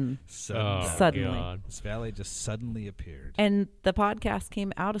 Suddenly. Suddenly. God. This valley just suddenly appeared. And the podcast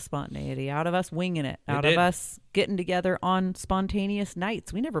came out of spontaneity, out of us winging it, It out did. of us getting together on spontaneous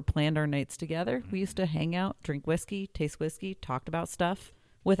nights. We never planned our nights together. We used to hang out, drink whiskey, taste whiskey, talked about stuff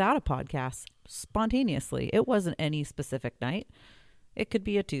without a podcast spontaneously. It wasn't any specific night. It could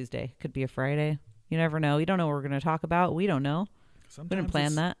be a Tuesday, could be a Friday. You never know. You don't know what we're going to talk about. We don't know. Sometimes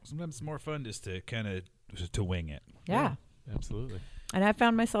plan it's- that. Sometimes it's more fun just to kind of to wing it. Yeah. Absolutely. And I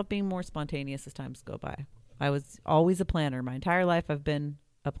found myself being more spontaneous as times go by. I was always a planner. My entire life I've been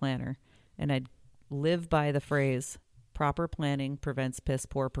a planner. And I live by the phrase, proper planning prevents piss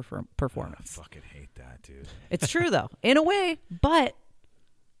poor performance. I fucking hate that, dude. It's true, though, in a way. But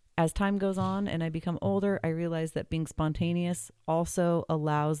as time goes on and I become older, I realize that being spontaneous also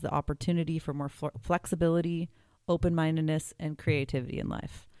allows the opportunity for more flexibility, open-mindedness, and creativity in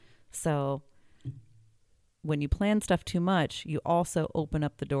life. So when you plan stuff too much, you also open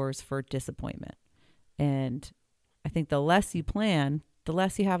up the doors for disappointment. And I think the less you plan, the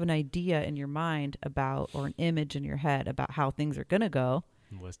less you have an idea in your mind about, or an image in your head about how things are going to go,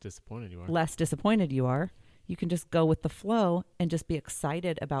 The less disappointed you are. less disappointed you are. You can just go with the flow and just be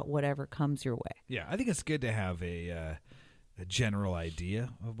excited about whatever comes your way. Yeah, I think it's good to have a general idea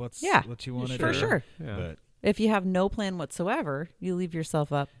of what you want to do. For sure. Yeah. But If you have no plan whatsoever, you leave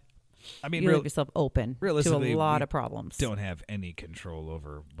yourself up. I mean, You leave yourself open to realistically, a lot we of problems. don't have any control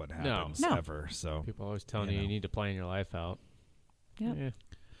over what happens No. ever. So People always telling You you know. need to plan your life out. Yep. Yeah.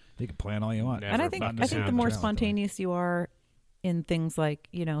 you can plan all you want. Never And I Not think the necessarily more general. spontaneous you are in things like,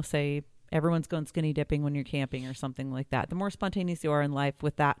 say everyone's going skinny dipping when you're camping or something like that. The more spontaneous you are in life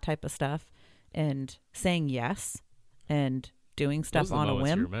with that type of stuff and saying yes and doing stuff Those are the on a moments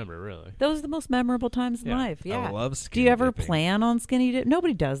you whim. remember, really. Those are the most memorable times in Yeah. life. Yeah. I love Do skinny you ever dipping. plan on skinny dip?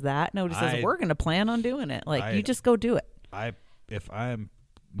 Nobody does that. Nobody says I- we're going to plan on doing it. Like you just go do it. If I'm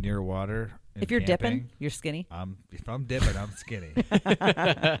near water, and If you're camping, dipping, you're skinny. If I'm dipping, I'm skinny.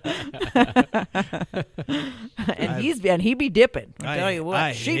 And he be dipping. I tell you what,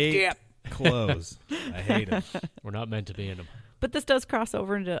 I sheep hate dip. clothes. I hate them. We're not meant to be in them. But this does cross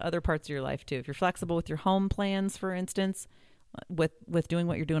over into other parts of your life too. If you're flexible with your home plans, for instance, with doing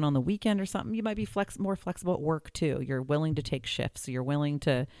what you're doing on the weekend or something, you might be more flexible at work too. You're willing to take shifts. You're willing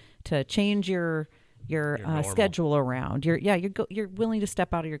to change your normal. schedule around. You're willing to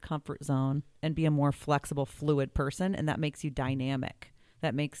step out of your comfort zone and be a more flexible, fluid person, and that makes you dynamic.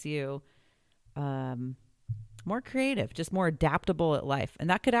 That makes you more creative, just more adaptable at life. And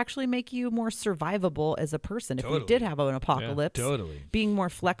that could actually make you more survivable as a person. If we Totally. did have an apocalypse, Totally. being more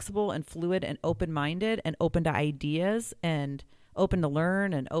flexible and fluid and open-minded and open to ideas and open to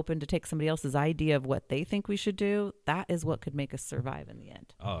learn and open to take somebody else's idea of what they think we should do, that is what could make us survive in the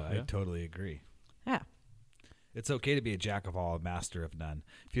end. Oh, I Yeah. totally agree. Yeah. It's okay to be a jack of all, a master of none.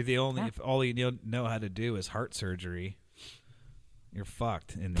 If you're the only, if all you know how to do is heart surgery, you're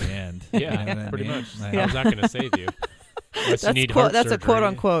fucked in the end. Yeah, You know what I pretty mean? much. Like, How's that going to save you? Unless you need heart that's a surgery. quote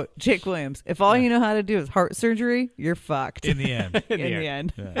unquote Jake Williams. If all you know how to do is heart surgery, you're fucked. In the end. In the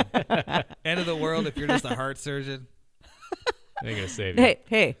end. Yeah. End of the world if you're just a heart surgeon. They're gonna save you.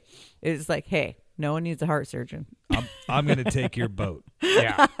 Hey, it's like, hey, no one needs a heart surgeon. I'm going to take your boat.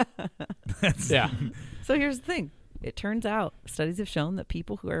 Yeah. Yeah. So here's the thing. It turns out studies have shown that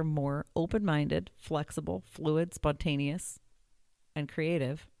people who are more open-minded, flexible, fluid, spontaneous, and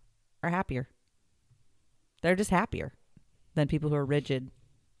creative are happier. They're just happier than people who are rigid,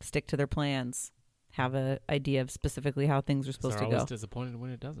 stick to their plans, have an idea of specifically how things are supposed They're to always go. disappoted when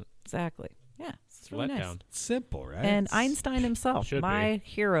it doesn't. Exactly. Yeah. It's It's a really nice. letdown. Simple, right? And It's- Einstein himself, Should my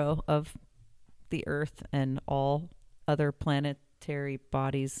hero of the Earth and all other planetary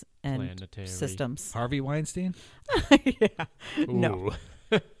bodies and Planetary. systems. Harvey Weinstein? Yeah. No.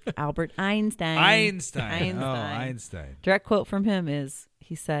 Ooh. Albert Einstein. Einstein. Oh, Einstein. Direct quote from him is,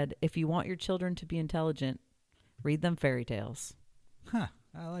 he said, if you want your children to be intelligent, read them fairy tales. Huh.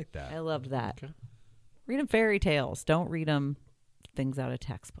 I like that. I loved that. Okay. Read them fairy tales. Don't read them things out of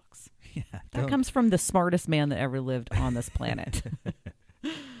textbooks. Yeah, That comes from the smartest man that ever lived on this planet.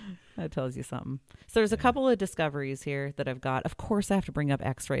 That tells you something. So there's a couple of discoveries here that I've got. Of course, I have to bring up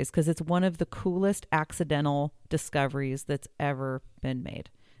X-rays because it's one of the coolest accidental discoveries that's ever been made.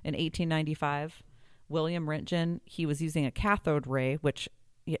 In 1895, William Röntgen, he was using a cathode ray, which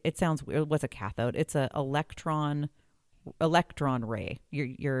it sounds weird. What's a cathode? It's a electron ray.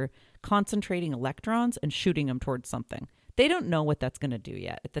 You're concentrating electrons and shooting them towards something. They don't know what that's going to do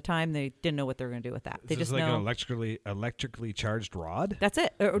yet. At the time, they didn't know what they were going to do with that. They This just is like know an electrically charged rod? that's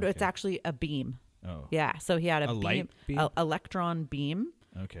it. Or it's actually a beam. Oh. Yeah. So he had a light beam? a electron beam,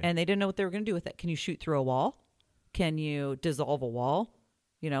 Okay. and they didn't know what they were going to do with it. Can you shoot through a wall? Can you dissolve a wall?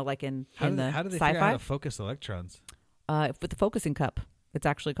 You know, like in how do the they figure out how sci-fi to focus electrons? with the focusing cup. It's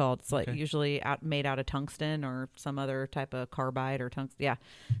actually called. It's like Okay. usually made out of tungsten or some other type of carbide or tungsten. Yeah.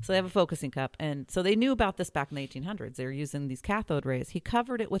 So they have a focusing cup. And so they knew about this back in the 1800s. They were using these cathode rays. He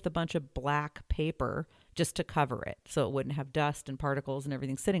covered it with a bunch of black paper just to cover it so it wouldn't have dust and particles and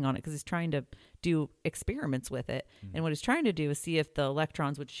everything sitting on it because he's trying to do experiments with it. And what he's trying to do is see if the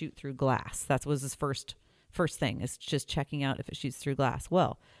electrons would shoot through glass. That was his first thing, is just checking out if it shoots through glass.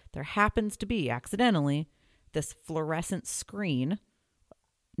 Well, there happens to be accidentally this fluorescent screen.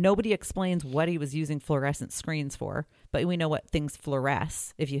 Nobody explains what he was using fluorescent screens for, but we know what things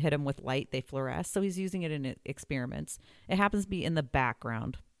fluoresce. If you hit them with light, they fluoresce. So he's using it in experiments. It happens to be in the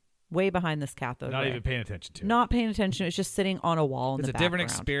background, way behind this cathode Not ray. even paying attention to it. Not paying attention. It's just sitting on a wall in It's the a different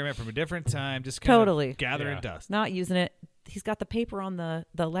background. experiment from a different time, just kind Totally. of gathering Yeah. dust. Not using it. He's got the paper on the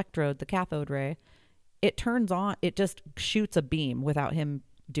electrode, the cathode ray. It turns on. It just shoots a beam without him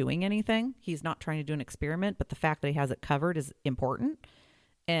doing anything. He's not trying to do an experiment, but the fact that he has it covered is important.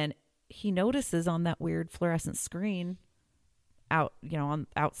 And he notices on that weird fluorescent screen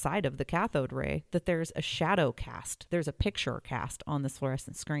outside of the cathode ray that there's a shadow cast. There's a picture cast on this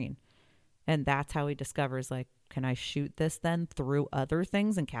fluorescent screen. And that's how he discovers, like, can I shoot this then through other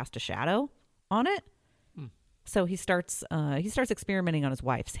things and cast a shadow on it? So he starts experimenting on his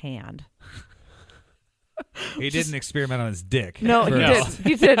wife's hand. He didn't experiment on his dick. No, he first. did.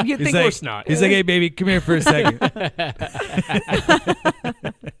 He did. You'd He's think like, course not. He's like, hey, baby, come here for a second.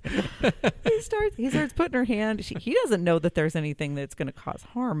 he starts putting her hand. He doesn't know that there's anything that's going to cause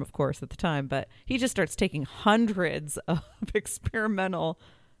harm, of course, at the time, but he just starts taking hundreds of experimental.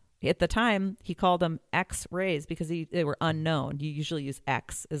 At the time, he called them X-rays because they were unknown. You usually use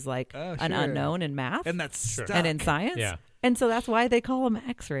X as like Oh, an sure. unknown in math And that's stuck. and in science. Yeah. And so that's why they call them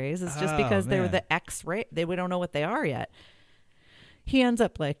X-rays. It's just Oh, because they were man. the X-ray. We don't know what they are yet. He ends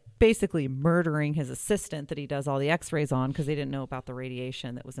up like basically murdering his assistant that he does all the X-rays on because they didn't know about the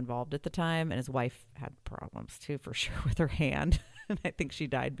radiation that was involved at the time. And his wife had problems too, for sure, with her hand. And I think she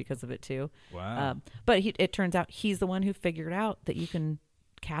died because of it too. Wow. But it turns out he's the one who figured out that you can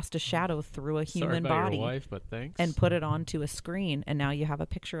cast a shadow through a Sorry human about body your wife, but thanks. and put it onto a screen. And now you have a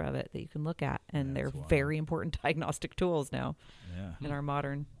picture of it that you can look at. And That's they're wild. very important diagnostic tools now Yeah. in our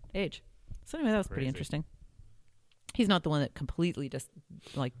modern age. So anyway, that was pretty Crazy. interesting. He's not the one that completely just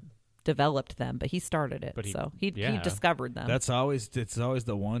like developed them, but he started it. But he- so he yeah. discovered them. It's always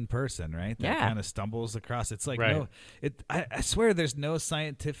the one person, right? That Yeah. kind of stumbles across. It's like Right. I swear there's no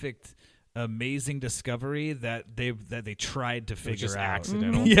scientific amazing discovery that they tried to It was figure just out.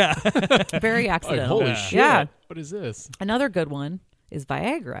 accidental. Yeah. Very Like, accidental. holy Yeah. shit. Yeah. What is this? Another good one is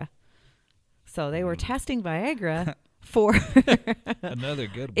Viagra. So they were testing Viagra for Another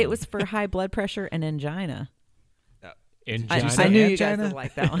good one. it was for high blood pressure and angina. Angina. I knew you guys angina? would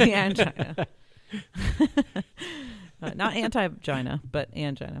like that one. Yeah, angina. Not anti-gina, but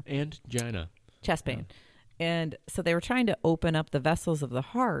angina. Angina. Chest pain. And so they were trying to open up the vessels of the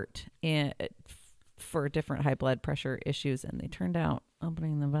heart and for different high blood pressure issues, and they turned out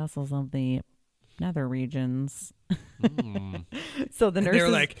opening the vessels of the nether regions. So the nurses, they're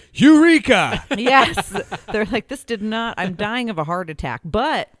like, Eureka! yes, they're like, this did not. I'm dying of a heart attack,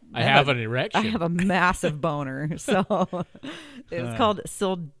 but I have an erection. I have a massive boner. So it was called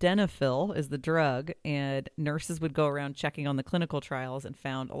sildenafil is the drug, and nurses would go around checking on the clinical trials and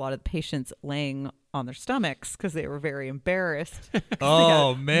found a lot of the patients laying on their stomachs because they were very embarrassed.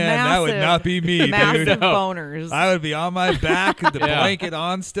 Oh man, that would not be me, massive dude. boners. I would be on my back with the blanket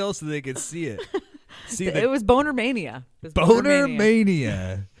on still so they could see it. It was boner mania. Boner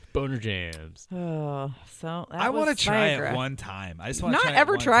mania. Boner jams. Oh, so that I want to was try Viagra. it one time. I just want Not to try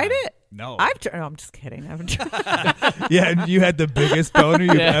ever it one tried time. it? No. No, I'm just kidding. I haven't tried. Yeah, and you had the biggest boner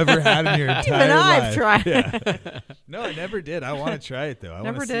you've ever had in your entire Even life. I've tried. Yeah. No, I never did. I want to try it though. I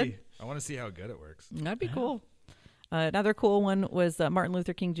Never want to did. see. I want to see how good it works. That'd be cool. Another cool one was Martin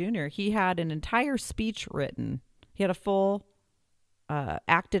Luther King Jr. He had an entire speech written. He had a full,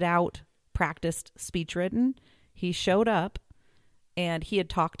 acted out, practiced speech written. He showed up, and he had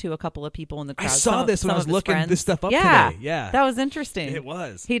talked to a couple of people in the crowd. I saw this when I was looking this stuff up yeah, today. Yeah. That was interesting. It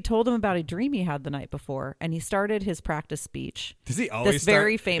was. He told him about a dream he had the night before, and he started his practice speech. Does he always This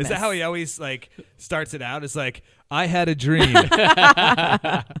very start, famous. Is that how he always starts it out? It's like, I had a dream.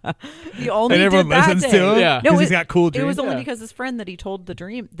 He only And everyone did that listens day. to him? Yeah. Because he's got cool dreams? It was only Yeah. because his friend that he told the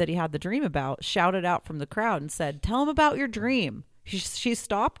dream that he had the dream about shouted out from the crowd and said, "Tell him about your dream." She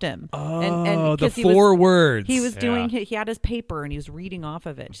stopped him. Oh, the 'cause he was- four words. He was doing. Yeah. He had his paper and he was reading off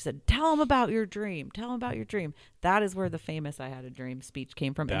of it. She said, "Tell him about your dream. Tell him about your dream." That is where the famous "I had a dream" speech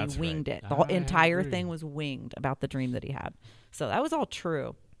came from, and That's he winged right. it. The I had a entire dream. thing was winged about the dream that he had. So that was all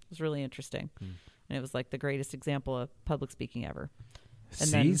true. It was really interesting, and it was like the greatest example of public speaking ever. And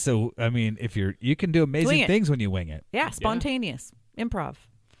See, then- so I mean, if you can do Wing amazing it. things when you wing it. Yeah, spontaneous improv.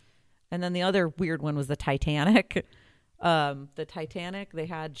 And then the other weird one was the Titanic. The Titanic, they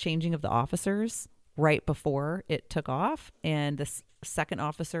had changing of the officers right before it took off, and this second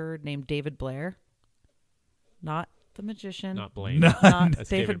officer named David Blair, not the magician, Not Blaine. No. not That's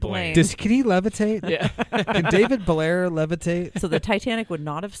David David Blaine. Blaine. Can he levitate? Yeah. Can David Blair levitate? So the Titanic would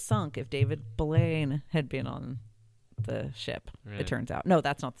not have sunk if David Blaine had been on the ship. Right. It turns out. No,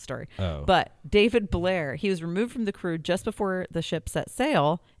 that's not the story. Oh. But David Blair, he was removed from the crew just before the ship set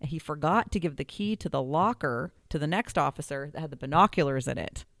sail, and he forgot to give the key to the locker to the next officer that had the binoculars in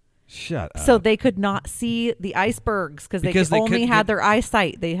it. Shut up. So they could not see the icebergs because Because they they only couldn't had get- their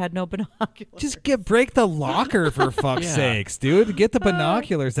eyesight. They had no binoculars. Just break the locker for fuck's Yeah. sakes, dude. Get the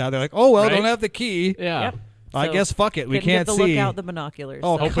binoculars out. They're like, oh well, Right? don't have the key. Yeah. Yep. I So guess fuck it. We couldn't can't get the see. lookout the binoculars.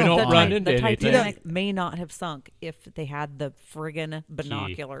 Oh, So hope we don't the run Ti- into the anything. Titanic may not have sunk if they had the friggin'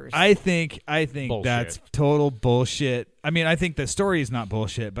 binoculars. I think Bullshit. that's total bullshit. I mean, I think the story is not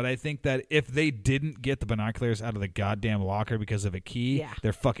bullshit, but I think that if they didn't get the binoculars out of the goddamn locker because of a key, Yeah.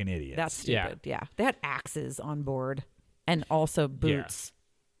 they're fucking idiots. That's Yeah. stupid. Yeah. They had axes on board and also boots.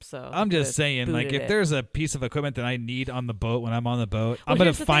 So I'm just they saying, like, booted if it. there's a piece of equipment that I need on the boat when I'm on the boat, Well, I'm gonna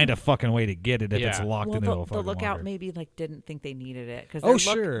here's the find thing. a fucking way to get it if it's Yeah. locked well, in the middle of the fucking lookout water. maybe like didn't think they needed it because Oh,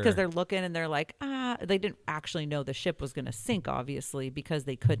 sure. because they're looking and they're like they didn't actually know the ship was going to sink obviously because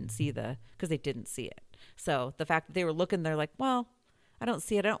they couldn't see because they didn't see it. So the fact that they were looking, they're like, well, I don't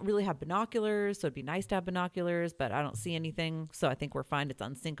see it. I don't really have binoculars, so it'd be nice to have binoculars, but I don't see anything. So I think we're fine. It's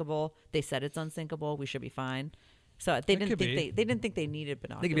unsinkable. They said it's unsinkable. We should be fine. So they didn't could think be. they didn't think they needed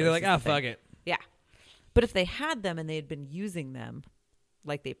binoculars. They could be like, is ah, the thing. fuck it. Yeah. But if they had them and they had been using them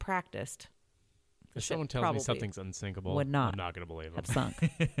like they practiced, the If ship someone tells me probably something's unsinkable, would not I'm not going to believe them. have sunk.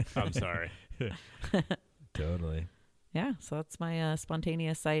 I'm sorry. Totally. Yeah, so that's my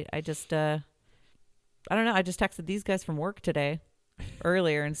spontaneous. I just I don't know. I just texted these guys from work today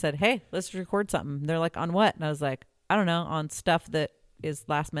earlier and said, "Hey, let's record something." And they're like, "On what?" And I was like, "I don't know, on stuff that is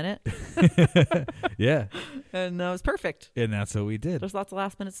last minute." Yeah. And that was perfect. And that's what we did. There's lots of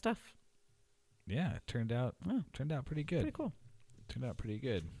last minute stuff. Yeah, it turned out pretty good. Pretty cool. Turned out pretty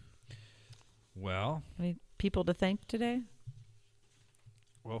good. Well, Any people to thank today?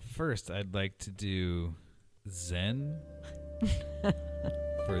 first I'd like to do Zen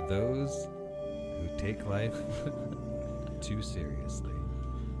for those who take life too seriously.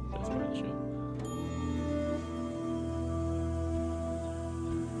 That's what it should.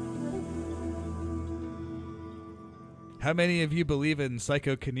 How many of you believe in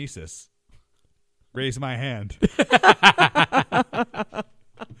psychokinesis? Raise my hand. I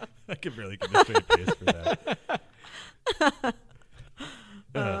could really get a straight face for that.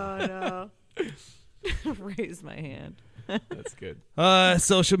 Oh no! Raise my hand. That's good.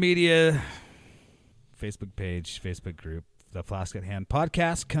 Social media, Facebook page, Facebook group, the Flask At Hand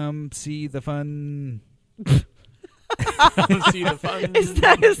Podcast. Come see the fun. Come see the fun. Is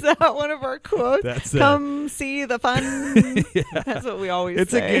that one of our quotes? That's Come see the fun. Yeah. That's what we always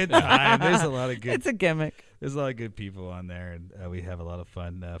It's say. a good time. There's a lot of good. It's a gimmick. There's a lot of good people on there, and we have a lot of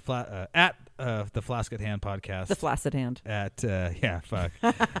fun. At the Flask At Hand Podcast. The flaccid hand. At fuck.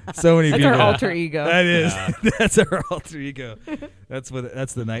 So many That's people. our alter ego. That is. Yeah. That's our alter ego. That's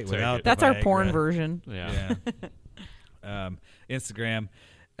the night Very without. good. the That's our Viagra. porn version. Yeah. Instagram.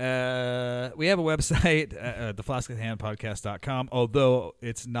 We have a website, theflaskathandpodcast.com, although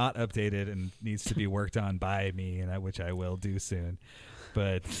it's not updated and needs to be worked on by me, and which I will do soon.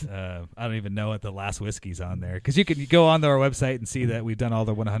 But I don't even know what the last whiskey's on there, because you can go on to our website and see that we've done all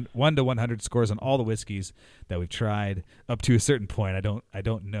the 1 to 100 scores on all the whiskeys that we've tried up to a certain point. I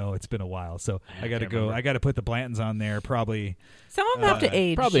don't know. It's been a while, so I got to go. remember. I got to put the Blantons on there probably. Some of them have to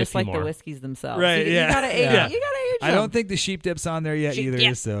age, probably a just few like more. the whiskeys themselves. Right, You yeah. gotta age. Yeah. You gotta age. I don't think the sheep dip's on there yet Sheep either.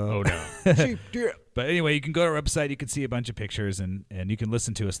 dip. So Oh no. But anyway, you can go to our website. You can see a bunch of pictures, and you can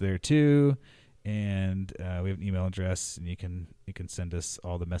listen to us there too. And we have an email address, and you can send us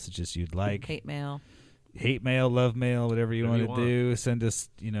all the messages you'd like. Hate mail, Hate mail, love mail, whatever you Whatever want you to do. Send us,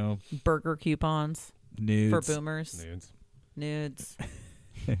 burger coupons nudes. for boomers, Nudes. nudes,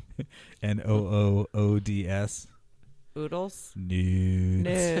 NOOODS. oodles, Nudes.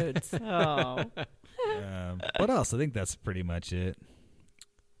 nudes. Oh, What else? I think that's pretty much it.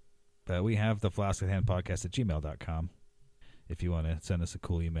 But we have the Flask At Hand Podcast at gmail.com if you want to send us a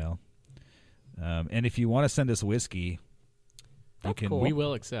cool email. And if you want to send us whiskey, That's you can. cool. We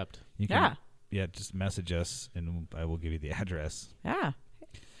will accept. You can, yeah, just message us, and I will give you the address. yeah.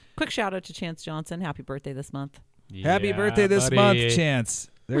 Quick shout out to Chance Johnson. Happy birthday this month. Happy Yeah, birthday this buddy. month, Chance.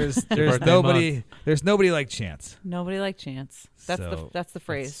 There's birthday nobody there's nobody like Chance. Nobody like Chance. That's So, the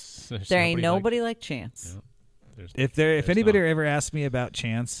phrase. There's There ain't nobody nobody like Chance. Yeah. There's- If there's anybody not. ever asks me about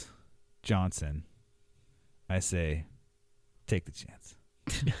Chance Johnson, I say, take the chance.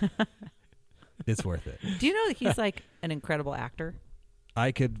 It's worth it. Do you know that he's like an incredible actor?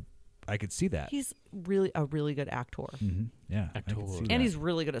 I could see that. He's really a really good actor. Mm-hmm. Yeah, I could Actor. see And that. he's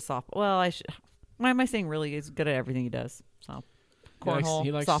really good at softball. Well, why am I saying really? He's good at everything he does. So, cornhole,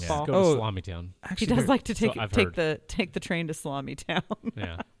 He likes softball. to go Oh. to Salami Town. He Actually, does there- like to So take I've take heard. the train to Salami Town.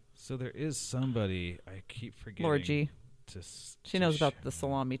 Yeah. So there is somebody I keep forgetting. Lord G. To She knows about the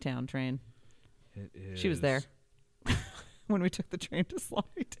Salami Town train. It is. She was there when we took the train to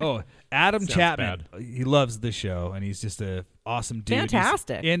Salami Town. Oh, Adam Sounds Chapman. He loves the show, and he's just a awesome dude. He's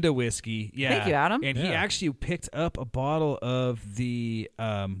Fantastic. into whiskey. Yeah. Thank you, Adam. And he Yeah. actually picked up a bottle of the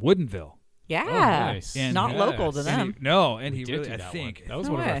Woodenville. Yeah, Oh, nice. And not yes. local to And them. And he Did really, do I that think. one. That was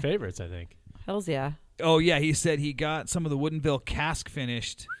No one of way. our favorites, I think. Hells yeah. Oh yeah, he said he got some of the Woodenville cask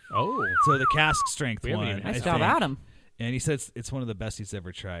finished, Oh. so the cask strength We haven't one. even I Nice I job, think. Adam. And he says it's one of the best he's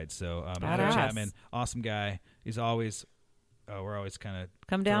ever tried. So Adam Badass. Chapman, awesome guy. He's always, we're always kind of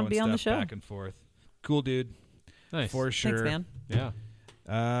Come down, be on the show. back and forth. Cool dude, Nice. for sure. Thanks, man.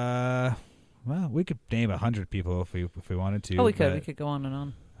 Yeah. Well, we could name 100 people if we wanted to. Oh, we could. but, We could go on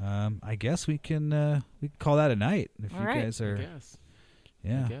and on. I guess we can call that a night if All you right. guys I are. guess.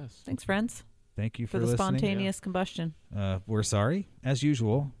 Yeah. I guess. Thanks, friends, Thank you for for the listening. spontaneous combustion. We're sorry, as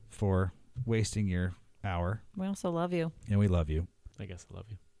usual, for wasting your hour, We also love you. and we love you. I guess I love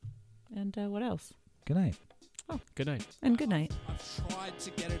you. And what else? Good night. Good night. And good night. I've tried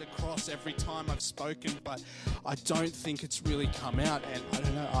to get it across every time I've spoken, but I don't think it's really come out, and I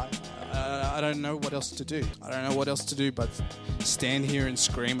don't know. I don't know what else to do. I don't know what else to do but stand here and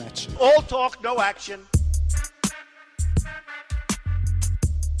scream at you. All talk, no action.